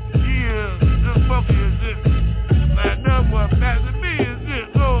 Yeah, just fucking and shit. Like that one passing me and shit.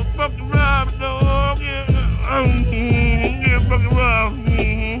 Oh, fucking rhyme, dog. Yeah, fucking rhyme.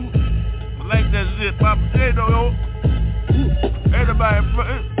 I like that shit. My potato, yo. Everybody,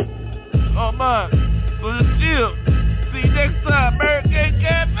 oh my. So just chill. See you next time, ByrdGang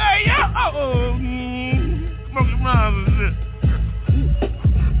Cafe, yo. Smoking rhymes and shit.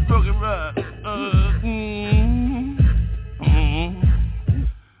 Smoking rhymes.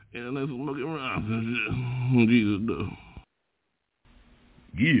 Yeah, let's smoking rhymes and shit. Jesus, though.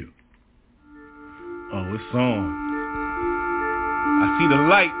 Yeah. Oh, it's on. I see the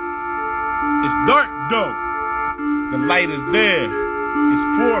light. It's dark, though. The light is there. It's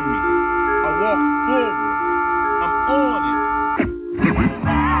for me. I walk forward. I'm on it.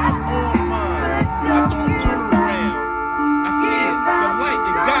 I'm on mine. I don't turn around. I see it. The light,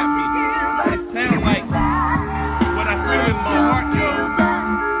 it got me. It sounds like what I feel in my heart, yo.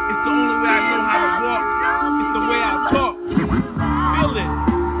 It's the only way I know how to walk. It's the way I talk. Feel it.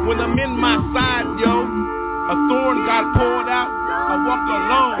 When I'm in my side, yo, a thorn got poured out. I walk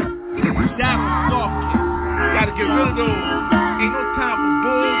alone. Shadows stalking. Gotta get rid of those. Ain't no time for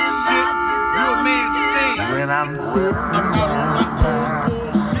bullshit. You a man stand. When I'm out on my own,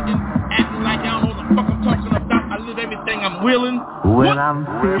 bullshitting, acting like I don't know what the fuck I'm talking about. I live everything I'm willing. When I'm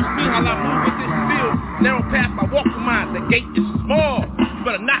you see how I move with this field. Narrow path, I walk for mine. The gate is small. You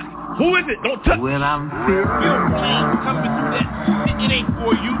better knock. Who is it? Don't touch. When I'm feel pain coming through that shit. It ain't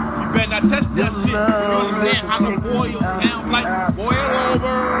for you. You better not touch that shit. You understand how the boil sounds like? Boil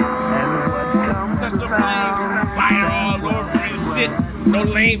over. Touch the flame. Fire all over and shit. No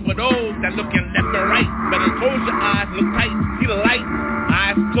lane for those that looking left or right. Better close your eyes, look tight, see the light.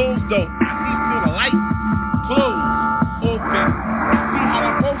 Eyes closed though. I see through the light. Closed, open. See how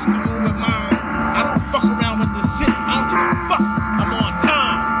I'm supposed to do with mine. I don't fuck around with this shit. I don't give a fuck. I'm on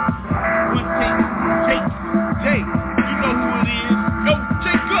time. One take, Jake, Jake. You know who it is. Yo,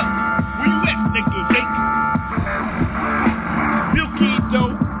 Jake up. Where you at, nigga, Jake? Milky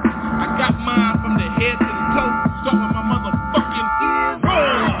though. I got mine from the head to the toe. Start with my motherfucking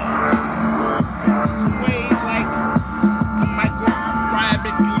roll. Sway like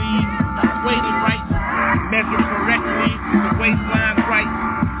microscopically. Swayed it right. Measure correctly. The waistline's right.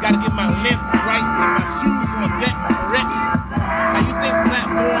 Gotta get my length right. And my shoes on deck correct. How you think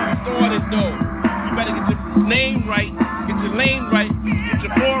platform started though? You better get your name right. Get your lane right. Get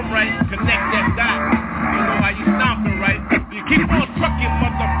your form right. Connect that dot. You know how you stomping right. You keep on trucking,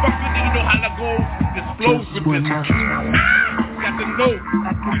 motherfucker. Then you know how to go. Explodes with this. Got the nose.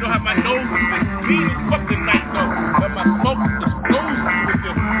 You know how my nose is clean as fuck tonight though. But my smoke explodes with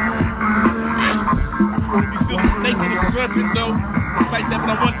this. You feel the snake in the serpent though. It's like that, but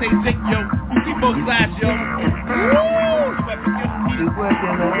I want to take Jake, yo. You see both sides, yo. Woo! You better get them teeth. The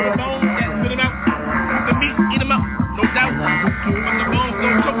bones, spit them out. The meat, eat them out. No doubt. But the bones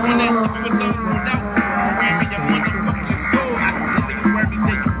don't choke on that. If you would know, no doubt. Wherever your motherfucking soul, I can see niggas wherever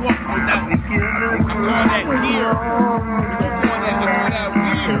you walk, no doubt. We call that gear. We gonna call that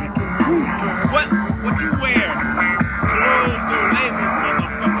gear. What you wear? Clothes or labels,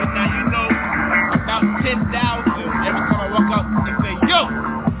 motherfucker. Now you know about 10,000 every time I walk out and say, yo,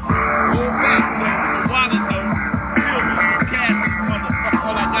 go back there to the wallet though. Feel me, cash this motherfucker.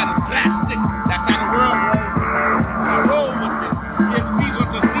 All I got is plastic. That's how the world rolls. I roll with it. Get seeds on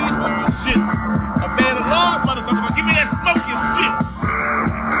the seeds with this shit. A man of law, motherfucker. Give me that smoking shit.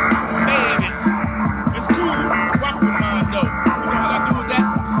 Man, it's cool. Rock with mine though. You know what I do with that?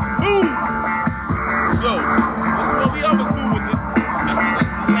 Boom. So, this is what we always do with it. I see this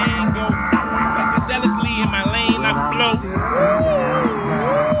lane go psychedelically in my lane. I flow.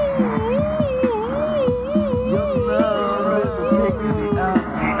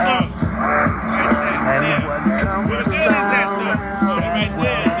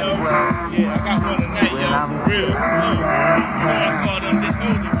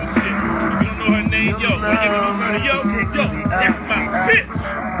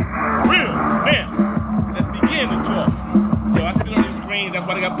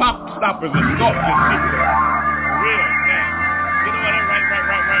 Stoppers and sculpts and shit. Real, man. You know what? Right.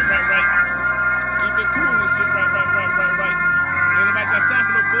 Keep it cool and shit. Right.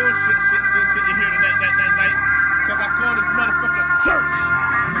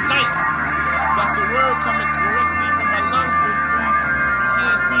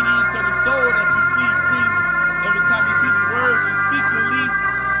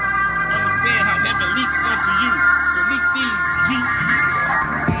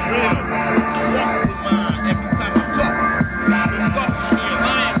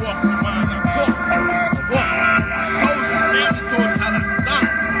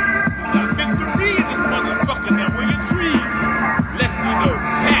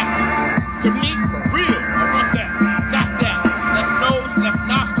 Left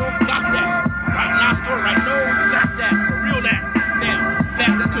nostril, got that. Right nostril, right nose, got that. For real that. Now, pass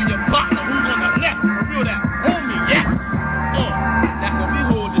that to your partner who's on the left. For real that. Homie, yes. That's how we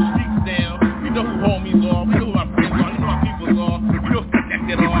hold the streets down. We know who homies are. We know who our friends are. You know our people are. You know who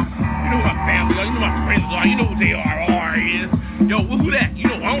that are. You know who our family are. You know who our friends are. You know who they are. R is. Yo, who that? You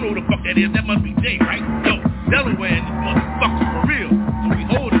know, I don't know who the fuck that is. That must be Jay, right? Yo, Delaware and this motherfucker for real. So we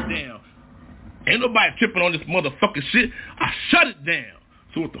hold it down. Ain't nobody tripping on this motherfucking shit. I shut it down.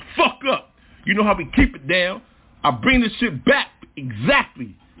 So what the fuck up? You know how we keep it down? I bring this shit back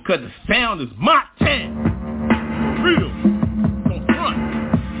exactly because the sound is my town. For real. Don't front.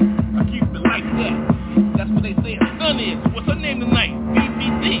 I keep it like that. That's what they say her son is. What's her name tonight?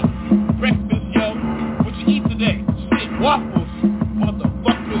 BBD. Breakfast, yo. What you eat today? Shit, waffles.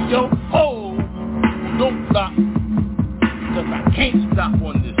 Motherfucker, yo. Oh, don't stop. Because I can't stop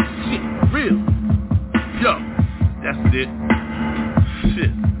on this shit. For real. Yo, that's it.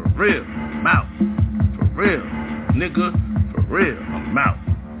 Shit, for real. I'm out. For real. Nigga, for real. I'm out.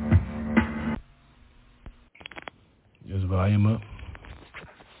 Just volume up.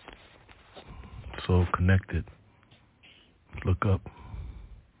 So connected. Look up.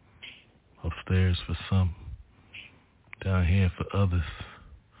 Upstairs for some. Down here for others.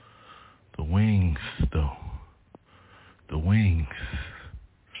 The wings, though. The wings.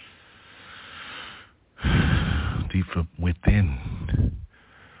 Deep within,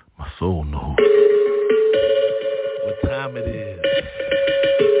 my soul knows what time it is.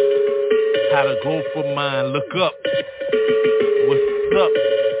 How to go for mine. Look up. What's up?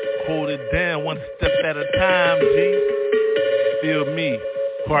 Hold it down one step at a time, G. Feel me.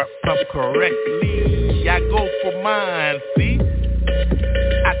 Heart pump correctly. I go for mine, see?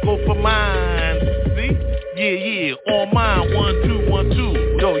 I go for mine, see? Yeah, on mine. 1, 2, 1, 2.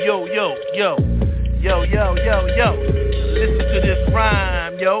 Yo. Yo. Listen to this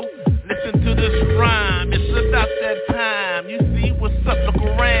rhyme, yo. Listen to this rhyme. It's about that time. You see what's up? Look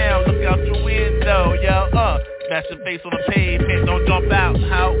around. Look out your window, yo. Smash your face on the pavement. Don't jump out.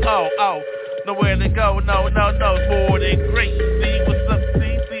 How? Oh. Nowhere to go. No. More than great. See what's up?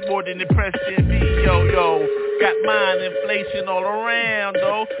 See more than impressing me, yo. Got mind inflation all around,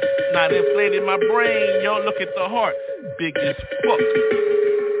 though. Not inflating my brain, yo. Look at the heart. Big as fuck.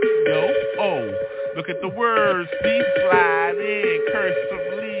 Yo, look at the words, see, slide in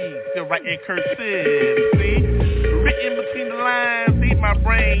cursively, still writing cursive, see, written between the lines, see, my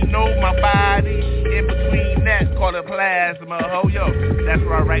brain know my body, in between that, call it plasma, yo, that's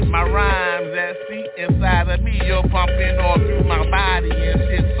where I write my rhymes at, see, inside of me, yo, pumping all through my body and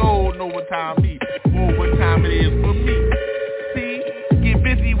shit, soul know what time it is for me, see, get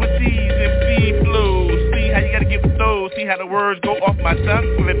busy with these MC flows, see how you gotta get with those, see how the words go off my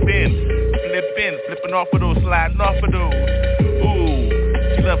tongue, flipping off of those, sliding off of those. Ooh,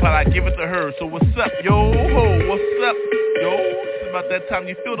 she love how I give it to her. So what's up, yo? What's up, yo? It's about that time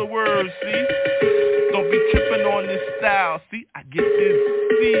you feel the words, see? Don't be tripping on this style, see? I get this,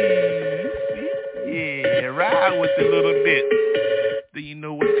 see? Yeah, ride with it a little bit. Then you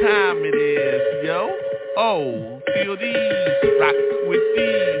know what time it is, yo? Feel these, rock with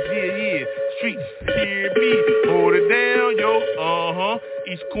these, yeah. Streets, hear me, hold it down, yo.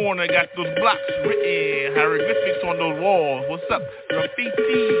 Each corner got those blocks written, hieroglyphics on those walls. What's up? Graffiti,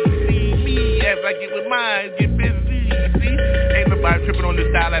 see me as I get with mine, get busy, see? Ain't nobody tripping on this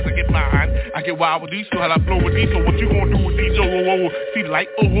style as I get mine. I get wild with these, so how I flow with these. So what you gonna do with these? Whoa. See the light,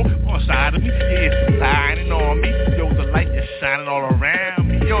 on the side of me, yeah, it's shining on me. Yo, the light is shining all around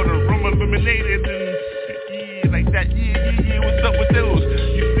me. Yo, the room illuminated and yeah, like that, yeah. What's up with those?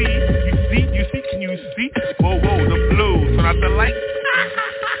 You see? Can you see? Whoa, the blues, turn out the lights.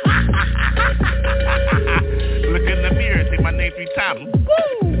 Look in the mirror, say my name 3 times. Woo!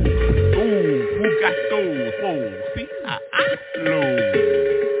 Ooh, who got those? Whoa, see? I flow.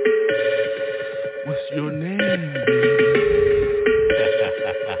 What's your name, baby?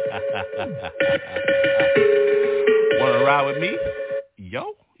 Wanna ride with me? Yo,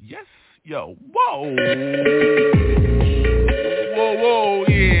 yes, yo, whoa,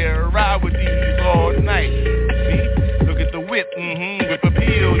 yeah, ride with these all night. See, look at the whip, whip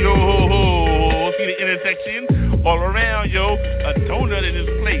appeal, yo, see the intersection all around, yo, a donut in this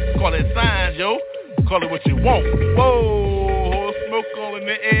place, call it signs, yo, call it what you want, whoa, smoke all in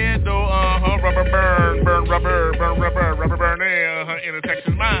the air, though, rubber burn,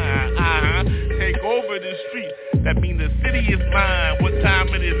 intersection mine, take over the street, that means the city is mine, what time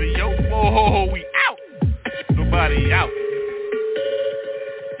it is, yo, whoa, we out, nobody out.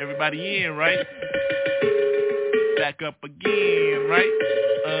 Everybody in, right? Back up again, right?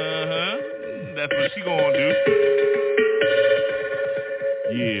 That's what she gonna do.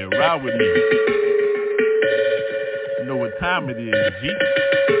 Yeah, ride with me. You know what time it is, G.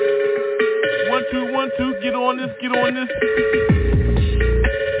 1, 2, 1, 2, get on this.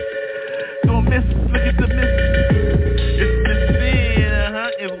 Don't miss, look at the miss. It's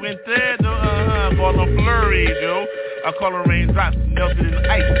Miss it's winter, though, call them flurries, yo. I call them raindrops melted in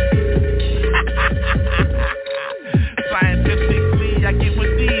ice. Scientifically, I get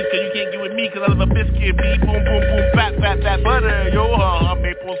with these, cause you can't get with me, cause I love a biscuit, beat, boom, boom, boom, fat, butter, yo,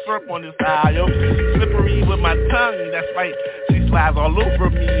 maple syrup on this side, yo, slippery with my tongue, that's right, she slides all over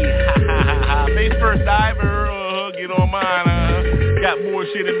me, face first diver, get on mine, got more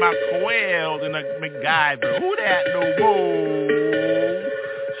shit in my coil than a MacGyver, who that, no, whoa,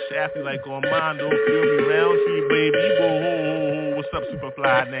 Shafty like Armando, feel me, round tree, baby, whoa, what's up,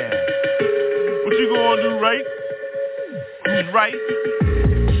 Superfly now, what you gonna do, right? Who's right?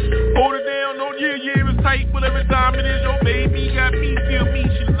 Hold it down, no, yeah, it's tight, whatever time it is, yo, baby, got me, feel me,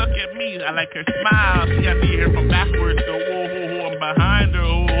 she look at me, I like her smile, she got me here from backwards, so, whoa, I'm behind her,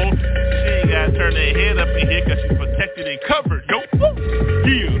 she ain't gotta turn her head up in here, cause she's protected and covered, yo, woo,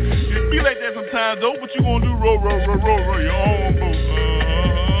 yeah, it be like that sometimes, though, what you gonna do, row, your own boat,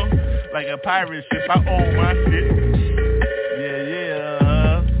 like a pirate ship, I own my shit,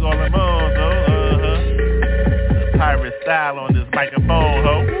 yeah, it's all I'm on, though, pirate style on this microphone,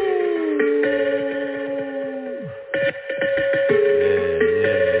 ho.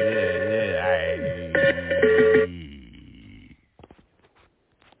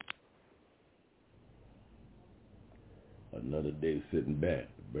 Another day sitting back,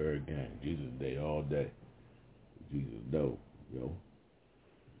 the Bird Gang, Jesus Day all day. Jesus dope, yo.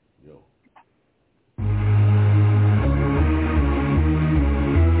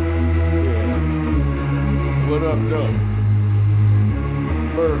 What up, though?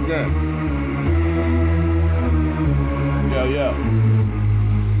 Bird Gang. Yeah.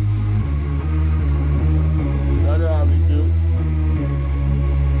 That's how we do.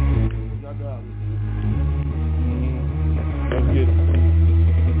 Let's get it.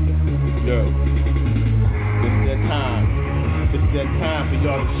 Yo. It's that time. It's that time for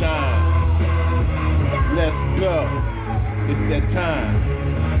y'all to shine. Let's go. It's that time.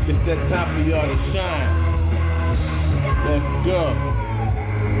 It's that time for y'all to shine. Let's go.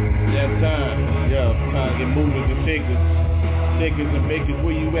 That time. Yo, time to get movers and shakers. Shakers and makers.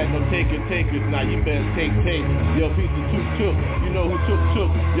 Where you at? No takers. Now you better take. Yo, piece of took. You know who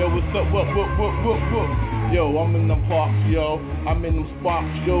took. Yo, what's up? What? Yo, I'm in them parks, yo. I'm in them spots,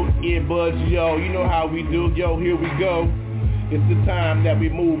 yo. Earbuds, yo. You know how we do. Yo, here we go. It's the time that we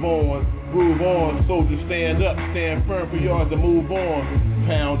move on. Groove on, soldiers stand up, stand firm for y'all to move on.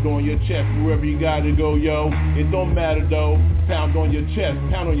 Pound on your chest wherever you gotta go, yo. It don't matter though. Pound on your chest,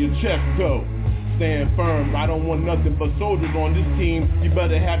 go. Stand firm, I don't want nothing but soldiers on this team. You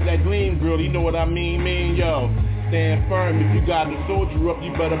better have that gleam, girl, you know what I mean, yo. Stand firm, if you got the soldier up,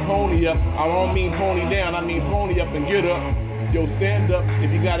 you better pony up. I don't mean pony down, I mean pony up and get up. Yo, stand up,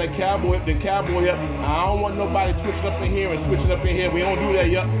 if you got a cowboy up, then cowboy up. I don't want nobody switching up in here and switching up in here, we don't do that,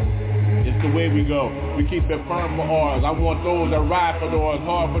 yup. It's the way we go. We keep it firm for ours. I want those that ride for those,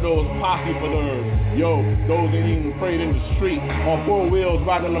 hard for those, posse for those. Yo, those that even prayed in the street. On 4 wheels,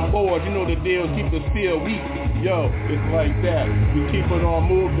 riding on the boards. You know the deal, keep the steel weak. Yo, it's like that. We keep it on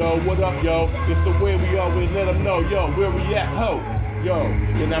move, yo. What up, yo? It's the way we always let them know. Yo, where we at, ho? Yo,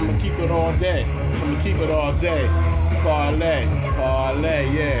 and I'ma keep it all day. Parlay,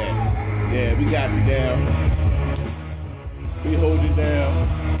 yeah. Yeah, we got you down. We hold you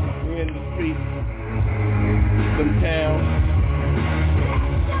down. In the street, some towns.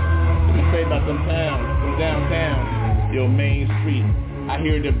 You say about some towns, some downtown. Yo, Main Street. I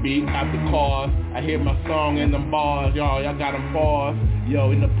hear the beat out the cars. I hear my song in them bars. Y'all got them bars.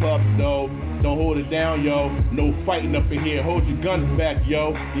 Yo, in the pub though. Don't hold it down, yo. No fighting up in here. Hold your guns back,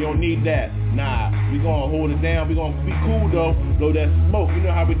 yo. You don't need that. Nah, we gonna hold it down. We gonna be cool though. Blow that smoke. You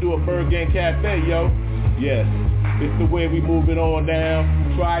know how we do at ByrdGang Cafe, yo. Yes. It's the way we move it on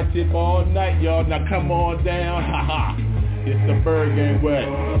down. Try tip all night, y'all. Now come on down. Ha. It's the ByrdGang way.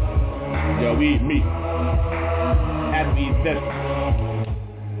 Yo, we eat meat. Happy eat this.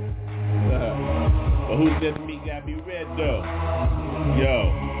 But who says meat gotta be red though?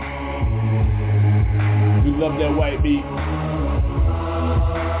 Yo. We love that white meat.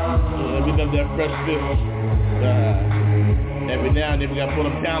 We love that fresh fish. Every now and then we gotta pull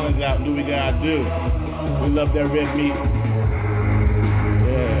them talons out and do what we gotta do. We love that red meat.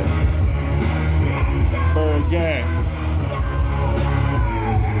 Yeah. ByrdGang.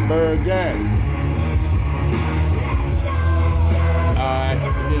 Alright,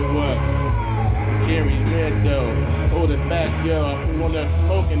 here's what. Cherry red though. Oh, the back, yo. We want that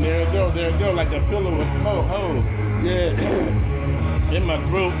smoke, and there it go, like a pillow of smoke. Oh, yeah. In my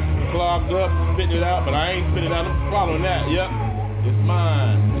throat, clogged up, spit it out, but I ain't spit it out. I'm swallowing that, yep. It's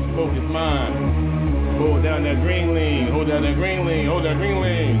mine. The smoke is mine. Hold down that green lean. Hold down that green lean. Hold that green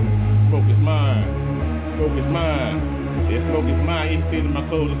lean. Smoke is mine. Smoke is mine. Yeah, smoke is mine. You see it in my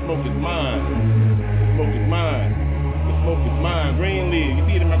clothes. The smoke is mine. The smoke is mine. The smoke is mine. Green leaf. You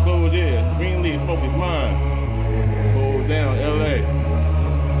see it in my clothes, yeah. Green leaf. Smoke is mine. Hold down, L.A.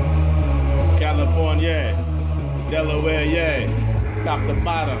 California. Delaware, yeah. Top to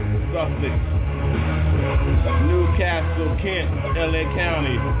bottom. Sussex. Newcastle, Kent, L.A.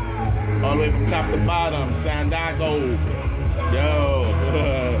 County. All the way from top to bottom. San Diego. Yo.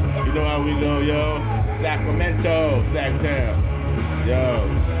 You know how we go, yo. Sacramento, Sacktown. Yo.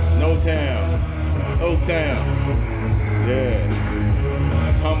 No Town. O-Town. Yeah.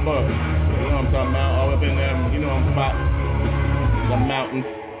 Humbug. You know what I'm talking about? All up in them, you know I'm spot. The mountains.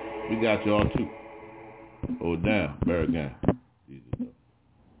 We got y'all too. Hold down. ByrdGang.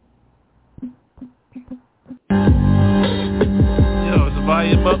 Yo, it's the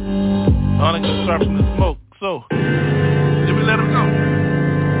volume up. All I'm gonna start from the smoke. So, did we let him know?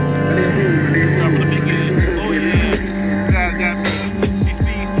 Start from the beginning. Oh yeah, God got me. He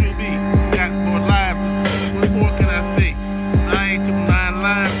sees through me. Got more lives. What more can I say? I ain't too 9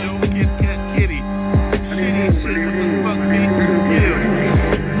 lives, yo. Cat kitty. Shitty shit. What the fuck, me? Yeah.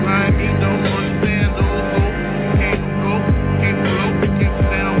 Mind me, don't understand those hoes. Came from low, came from low, came from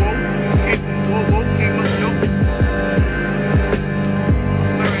down low, came from whoa, came from yo.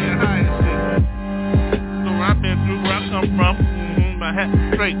 Very high and shit. So I've been through where I come from. My hat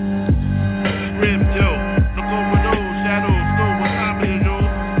straight. Rim, yo. Look over those shadows. So what time it is, yo?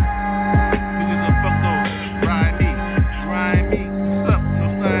 Niggas a fuck those. Ride me. What's up? No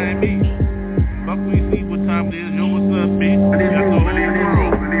sign me. Fuck we see what time it is, yo. What's up, B? Got the whole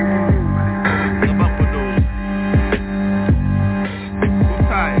world. I'm up for those. Who's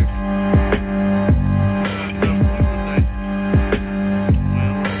tired?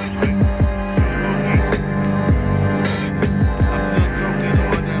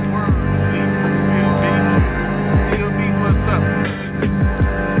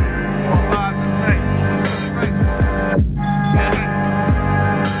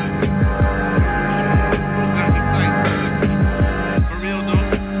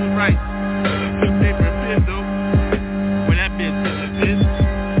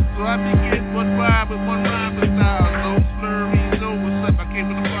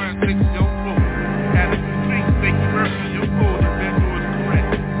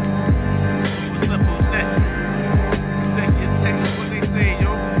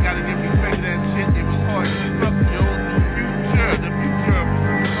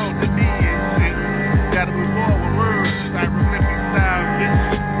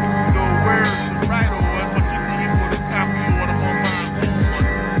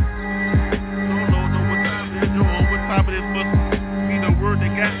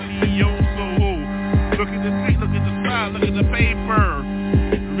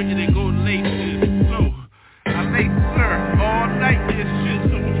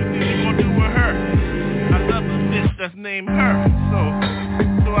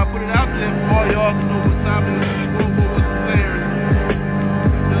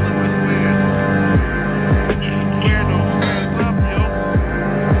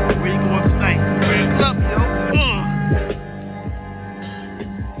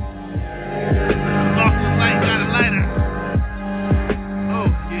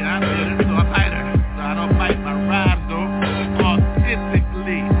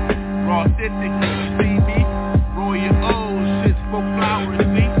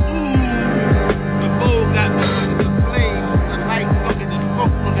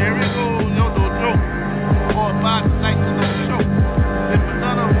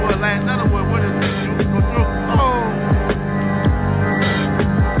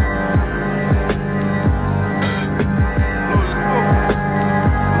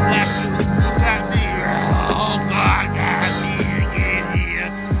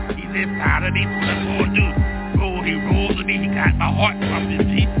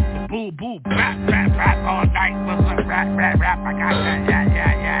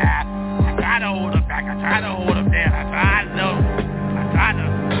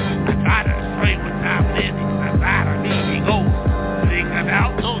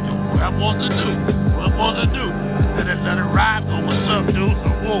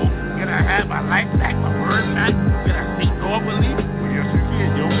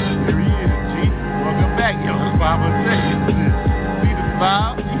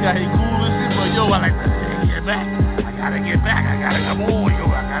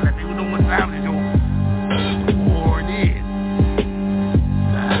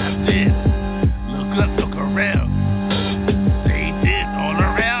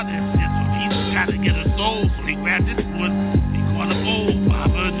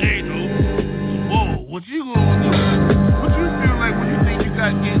 what you gonna do? What you feel like when you think you got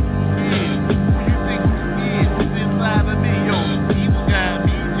get in? When you think who's inside of me? Yo, evil guy,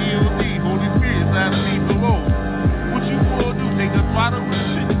 me, G-O-D, Holy Spirit inside of me below. What you gonna do? Take a bottle of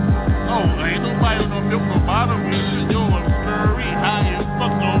shit? Oh, ain't nobody with no milk, no bottle of shit. Yo, I'm scurry, high as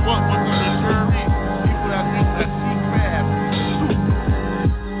fuck, no what? What's in the scurry? People that drink that sea crab soup.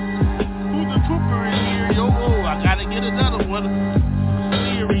 Who's the trooper in here, yo? Oh, I gotta get another one.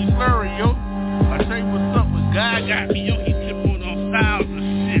 Slurry, yo. I tell you what's up with God got me, yo. He tipping on styles and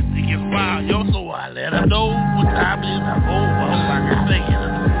shit. It gets wild, yo. So I let him know what time it is. I go over, like I say,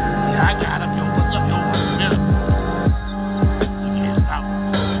 yeah, I got him, yo. What's up, yo? What's the minute? You can't stop him.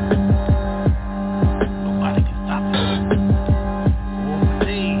 Nobody can stop him. Go for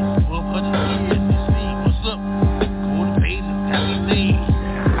days, go for the years. You see, what's up? Go to pages, got me laid.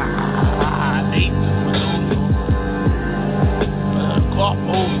 Laces with those, yo. Cough,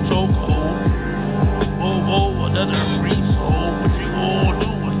 hold, choke, hold. Oh, another free soul. What you gonna do?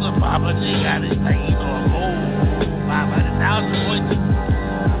 What's up, Papa G? Got it like he's on gold. 500,000 choices.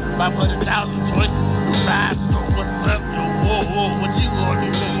 500,000 choices. New rides. So what's up, yo? Whoa, what you gonna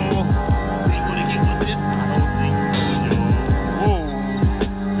do? Whoa. We gonna get with this? I don't think so, yo. Whoa.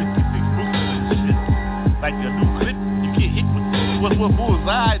 56 books and shit. Like a new clip. You can't hit with this. What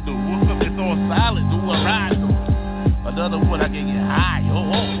bullseye do? What's up? It's on silent. Do a ride do? Another one I can get high. Oh,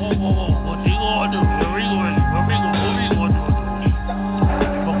 what you gonna do? What we gonna do?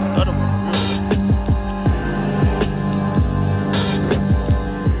 Fuck another one.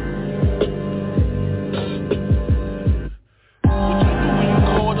 What you do when you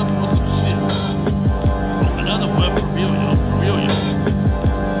call up for some shit? Fuck another one for real, yo.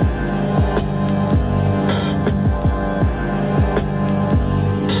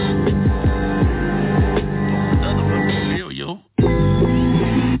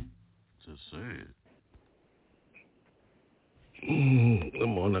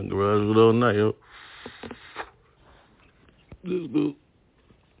 I'm on that garage with all night, yo. This dude.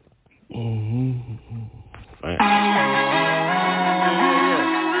 Fine. Yeah.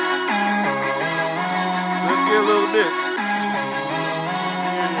 Let's get a little bit.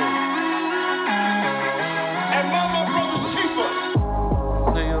 And Mama Brother's cheaper.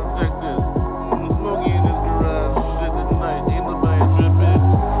 Hey, yo, check this. I'm smoking in this garage shit tonight. Ain't nobody tripping.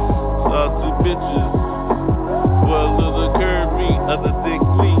 Saw two bitches. For a little curve meat, other dick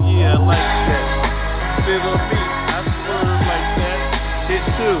clean, yeah, I like that. Sit on me, I swerve like that. Hit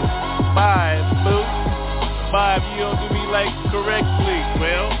 2, 5, boo. 5, you don't do me like correctly.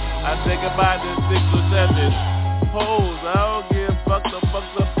 Well, I say goodbye to 6 or 7. Hoes, I don't get fucked up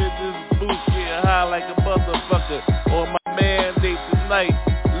in this booth. Get high like a motherfucker. On my mandate tonight,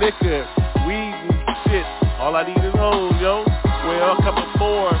 liquor, weed and shit. All I need is hoes, yo. Well, coming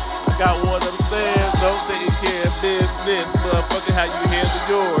forward. Got one upstairs, don't taking care of business. Motherfucker, how you handle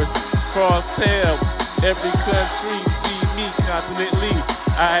yours? Cross tab, every country, see me continentally.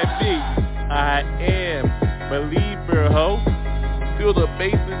 I am believer, ho. Feel the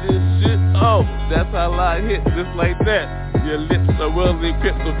bass in this shit. Oh, that's how I hit, just like that. Your lips are well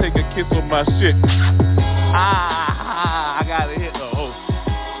equipped, so take a kiss on my shit. I got a hit, oh.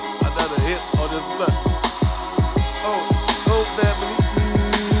 Another hit on this nut. Oh, family.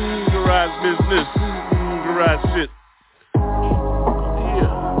 Garage business, garage shit. Yeah.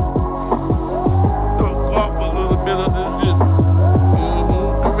 Don't talk a little bit of this shit.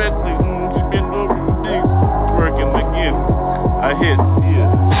 Correctly. She been over the thing. Working again. I hit.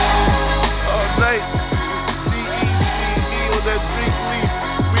 Yeah. All night. C-E-C-E on that drink leaf.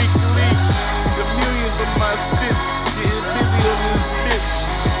 Weekly. The millions of my shit. Getting busy on this bitch.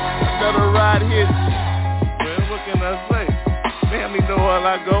 Another ride hit. Well, what can I say? Family know how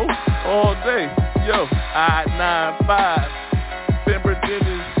I go. All day, yo, I-95, Pemberton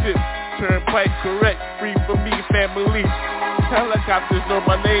and shit, turnpike correct, free for me, family, helicopters know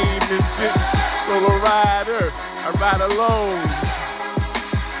my name and shit, solo rider, I ride alone,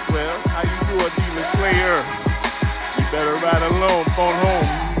 well, how you do a demon slayer, you better ride alone, phone home,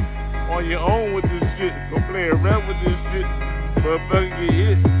 on your own with this shit, don't play around with this shit, motherfucker get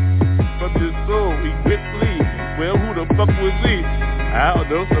hit, from this soul, we quickly, well, who the fuck was he? I don't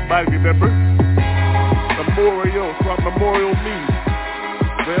know, somebody remember? Memorial, from Memorial Me.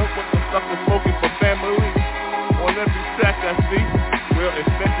 Well, what the fuck is smoking for family? On every track I see. Well,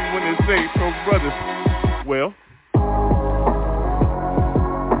 especially when they say pro brothers. Well,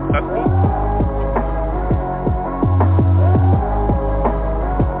 that's what.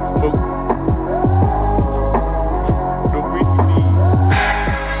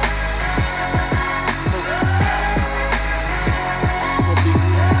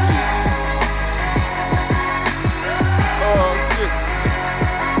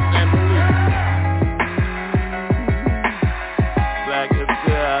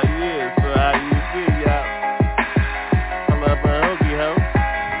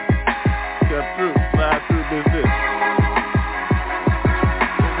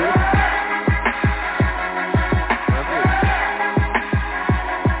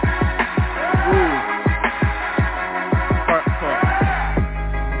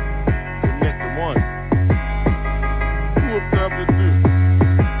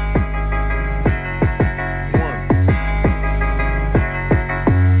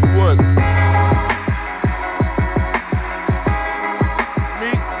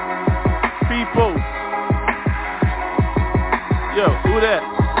 Yo, who that?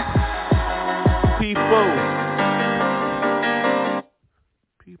 People.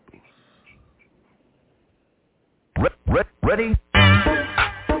 Ready?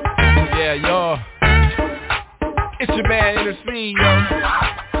 Yeah, y'all. It's your man in the scene, yo.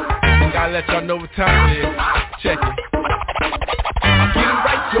 Gotta let y'all know what time it is. Check it. Get it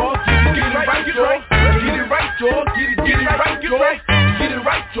right, y'all. Get it right, y'all. Get it right, y'all. Get it right, y'all. Get it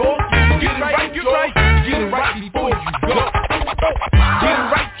right, y'all. Get it right, y'all. Get it right before you go. Get it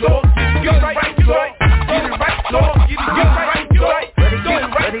right, y'all. Get it right, y'all. Get it right, y'all. Get it right, y'all. Get it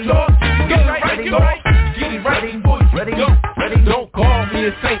right, y'all. Get it right, y'all. Get it right before you go. Don't call me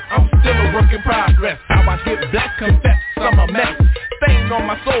a saint, I'm still a work in progress. How I get black, confess, I'm a mess. Stain on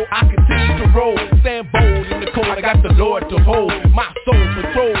my soul, I continue to roll. Stand bold in the cold, I got the Lord to hold. My soul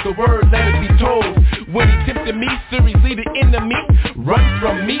patrol, the word let it be told. When he tempted me, seriously the enemy run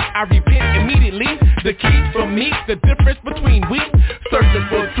from me, I repent immediately. The key for me, the difference between we searching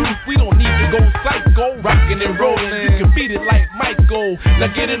for truth, we don't need to go psycho. Rocking and rolling, you can beat it like Michael.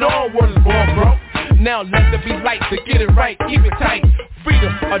 Now get it on, word is born, bro. Now let there be light to get it right, keep it tight.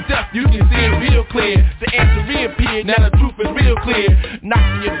 Freedom or death, you can see it real clear. The answer reappeared, now the truth is real clear.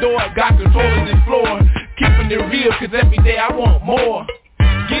 Knocking your door, God controlling this floor. Keeping it real, cause every day I want more.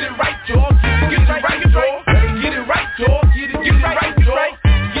 Get it right, y'all. Get it right, y'all. Get it right, y'all. Get it right, y'all.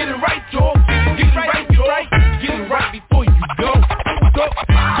 Get it right, y'all. Get it right, y'all. Get it right before you go. Get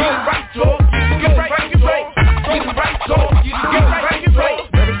it right, y'all. Get it right, y'all. Get it right, y'all. Get it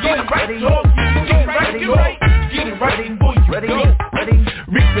right, y'all. Get it right, y'all. Get it right before you go.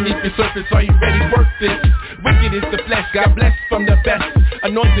 Reach beneath the surface, are you ready? Work this. Wicked is the flesh, God bless from the best.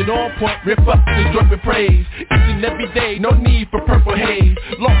 Anointed on point, rip up the joint with praise. Each and every day, no need for purple haze.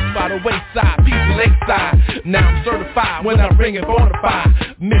 Lost by the wayside, peace lakeside. Now I'm certified when I bring it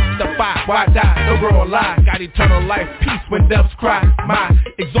bonafide. Mystified, why die? The world lie. Got eternal life, peace when doves cry. My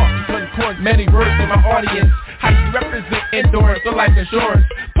exhausted concord, many words to my audience. How you represent endurance or life insurance.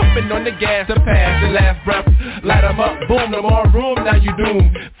 Pumping on the gas to pass your last breath. Light 'em up, boom, no more room, now you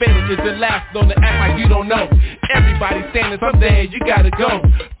doom. Fatal is the last, don't act like you don't know. Everybody standing, someday you gotta go.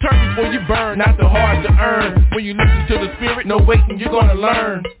 Turn before you burn, not too hard to earn. When you listen to the spirit, no waiting, you're gonna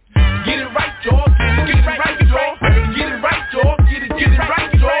learn. Get it right, y'all. Get it right, y'all. Get it right, y'all. Get it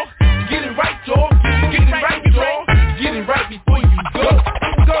right, y'all. Get it right, y'all. Get it right, y'all. Get it right before you go.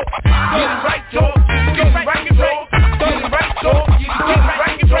 Get it right, y'all. Get it right, y'all. Get it right, y'all. Get it right,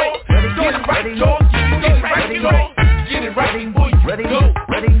 y'all. Get it right, y'all. Get it right, y'all. Get it right before you go.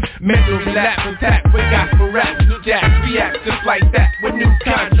 Mental relapse attack with gospel rap. New jacks react just like that with new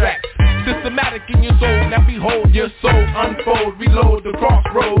contracts. Systematic in your soul, now behold your soul unfold, reload the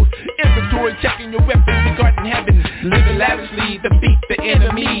crossroads. Inventory checking your weapons, regarding heaven. Living lavishly, defeat the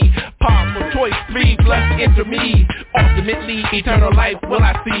enemy. Powerful choice, 3 plus enter me. Ultimately, eternal life will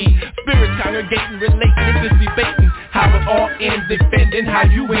I see. Spirits congregating, relating, and just debating how it all ends, defending how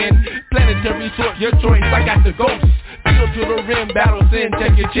you win. Planetary source, your choice, I got the ghost. Feel to the rim, battle sin,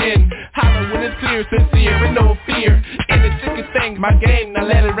 check your chin. Holler when it's clear, sincere, and no fear. In the thickest things, my game, now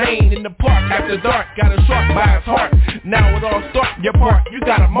let it rain. In the park, after dark, got a shark by his heart. Now it all starts, your part, you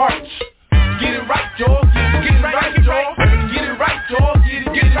gotta march. Get it right, y'all. Get it right, y'all. Get it right, y'all.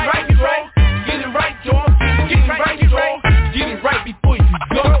 Get it right, y'all. Get it right, y'all. Get it right, y'all. Get it right before you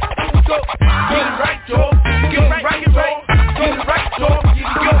go. Get it right, y'all. Get it right, y'all. Get it right, y'all. Get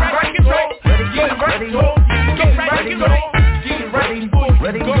it right, y'all. Get it right, y'all. Get it right, y'all. Get it right before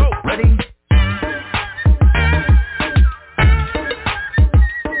you go.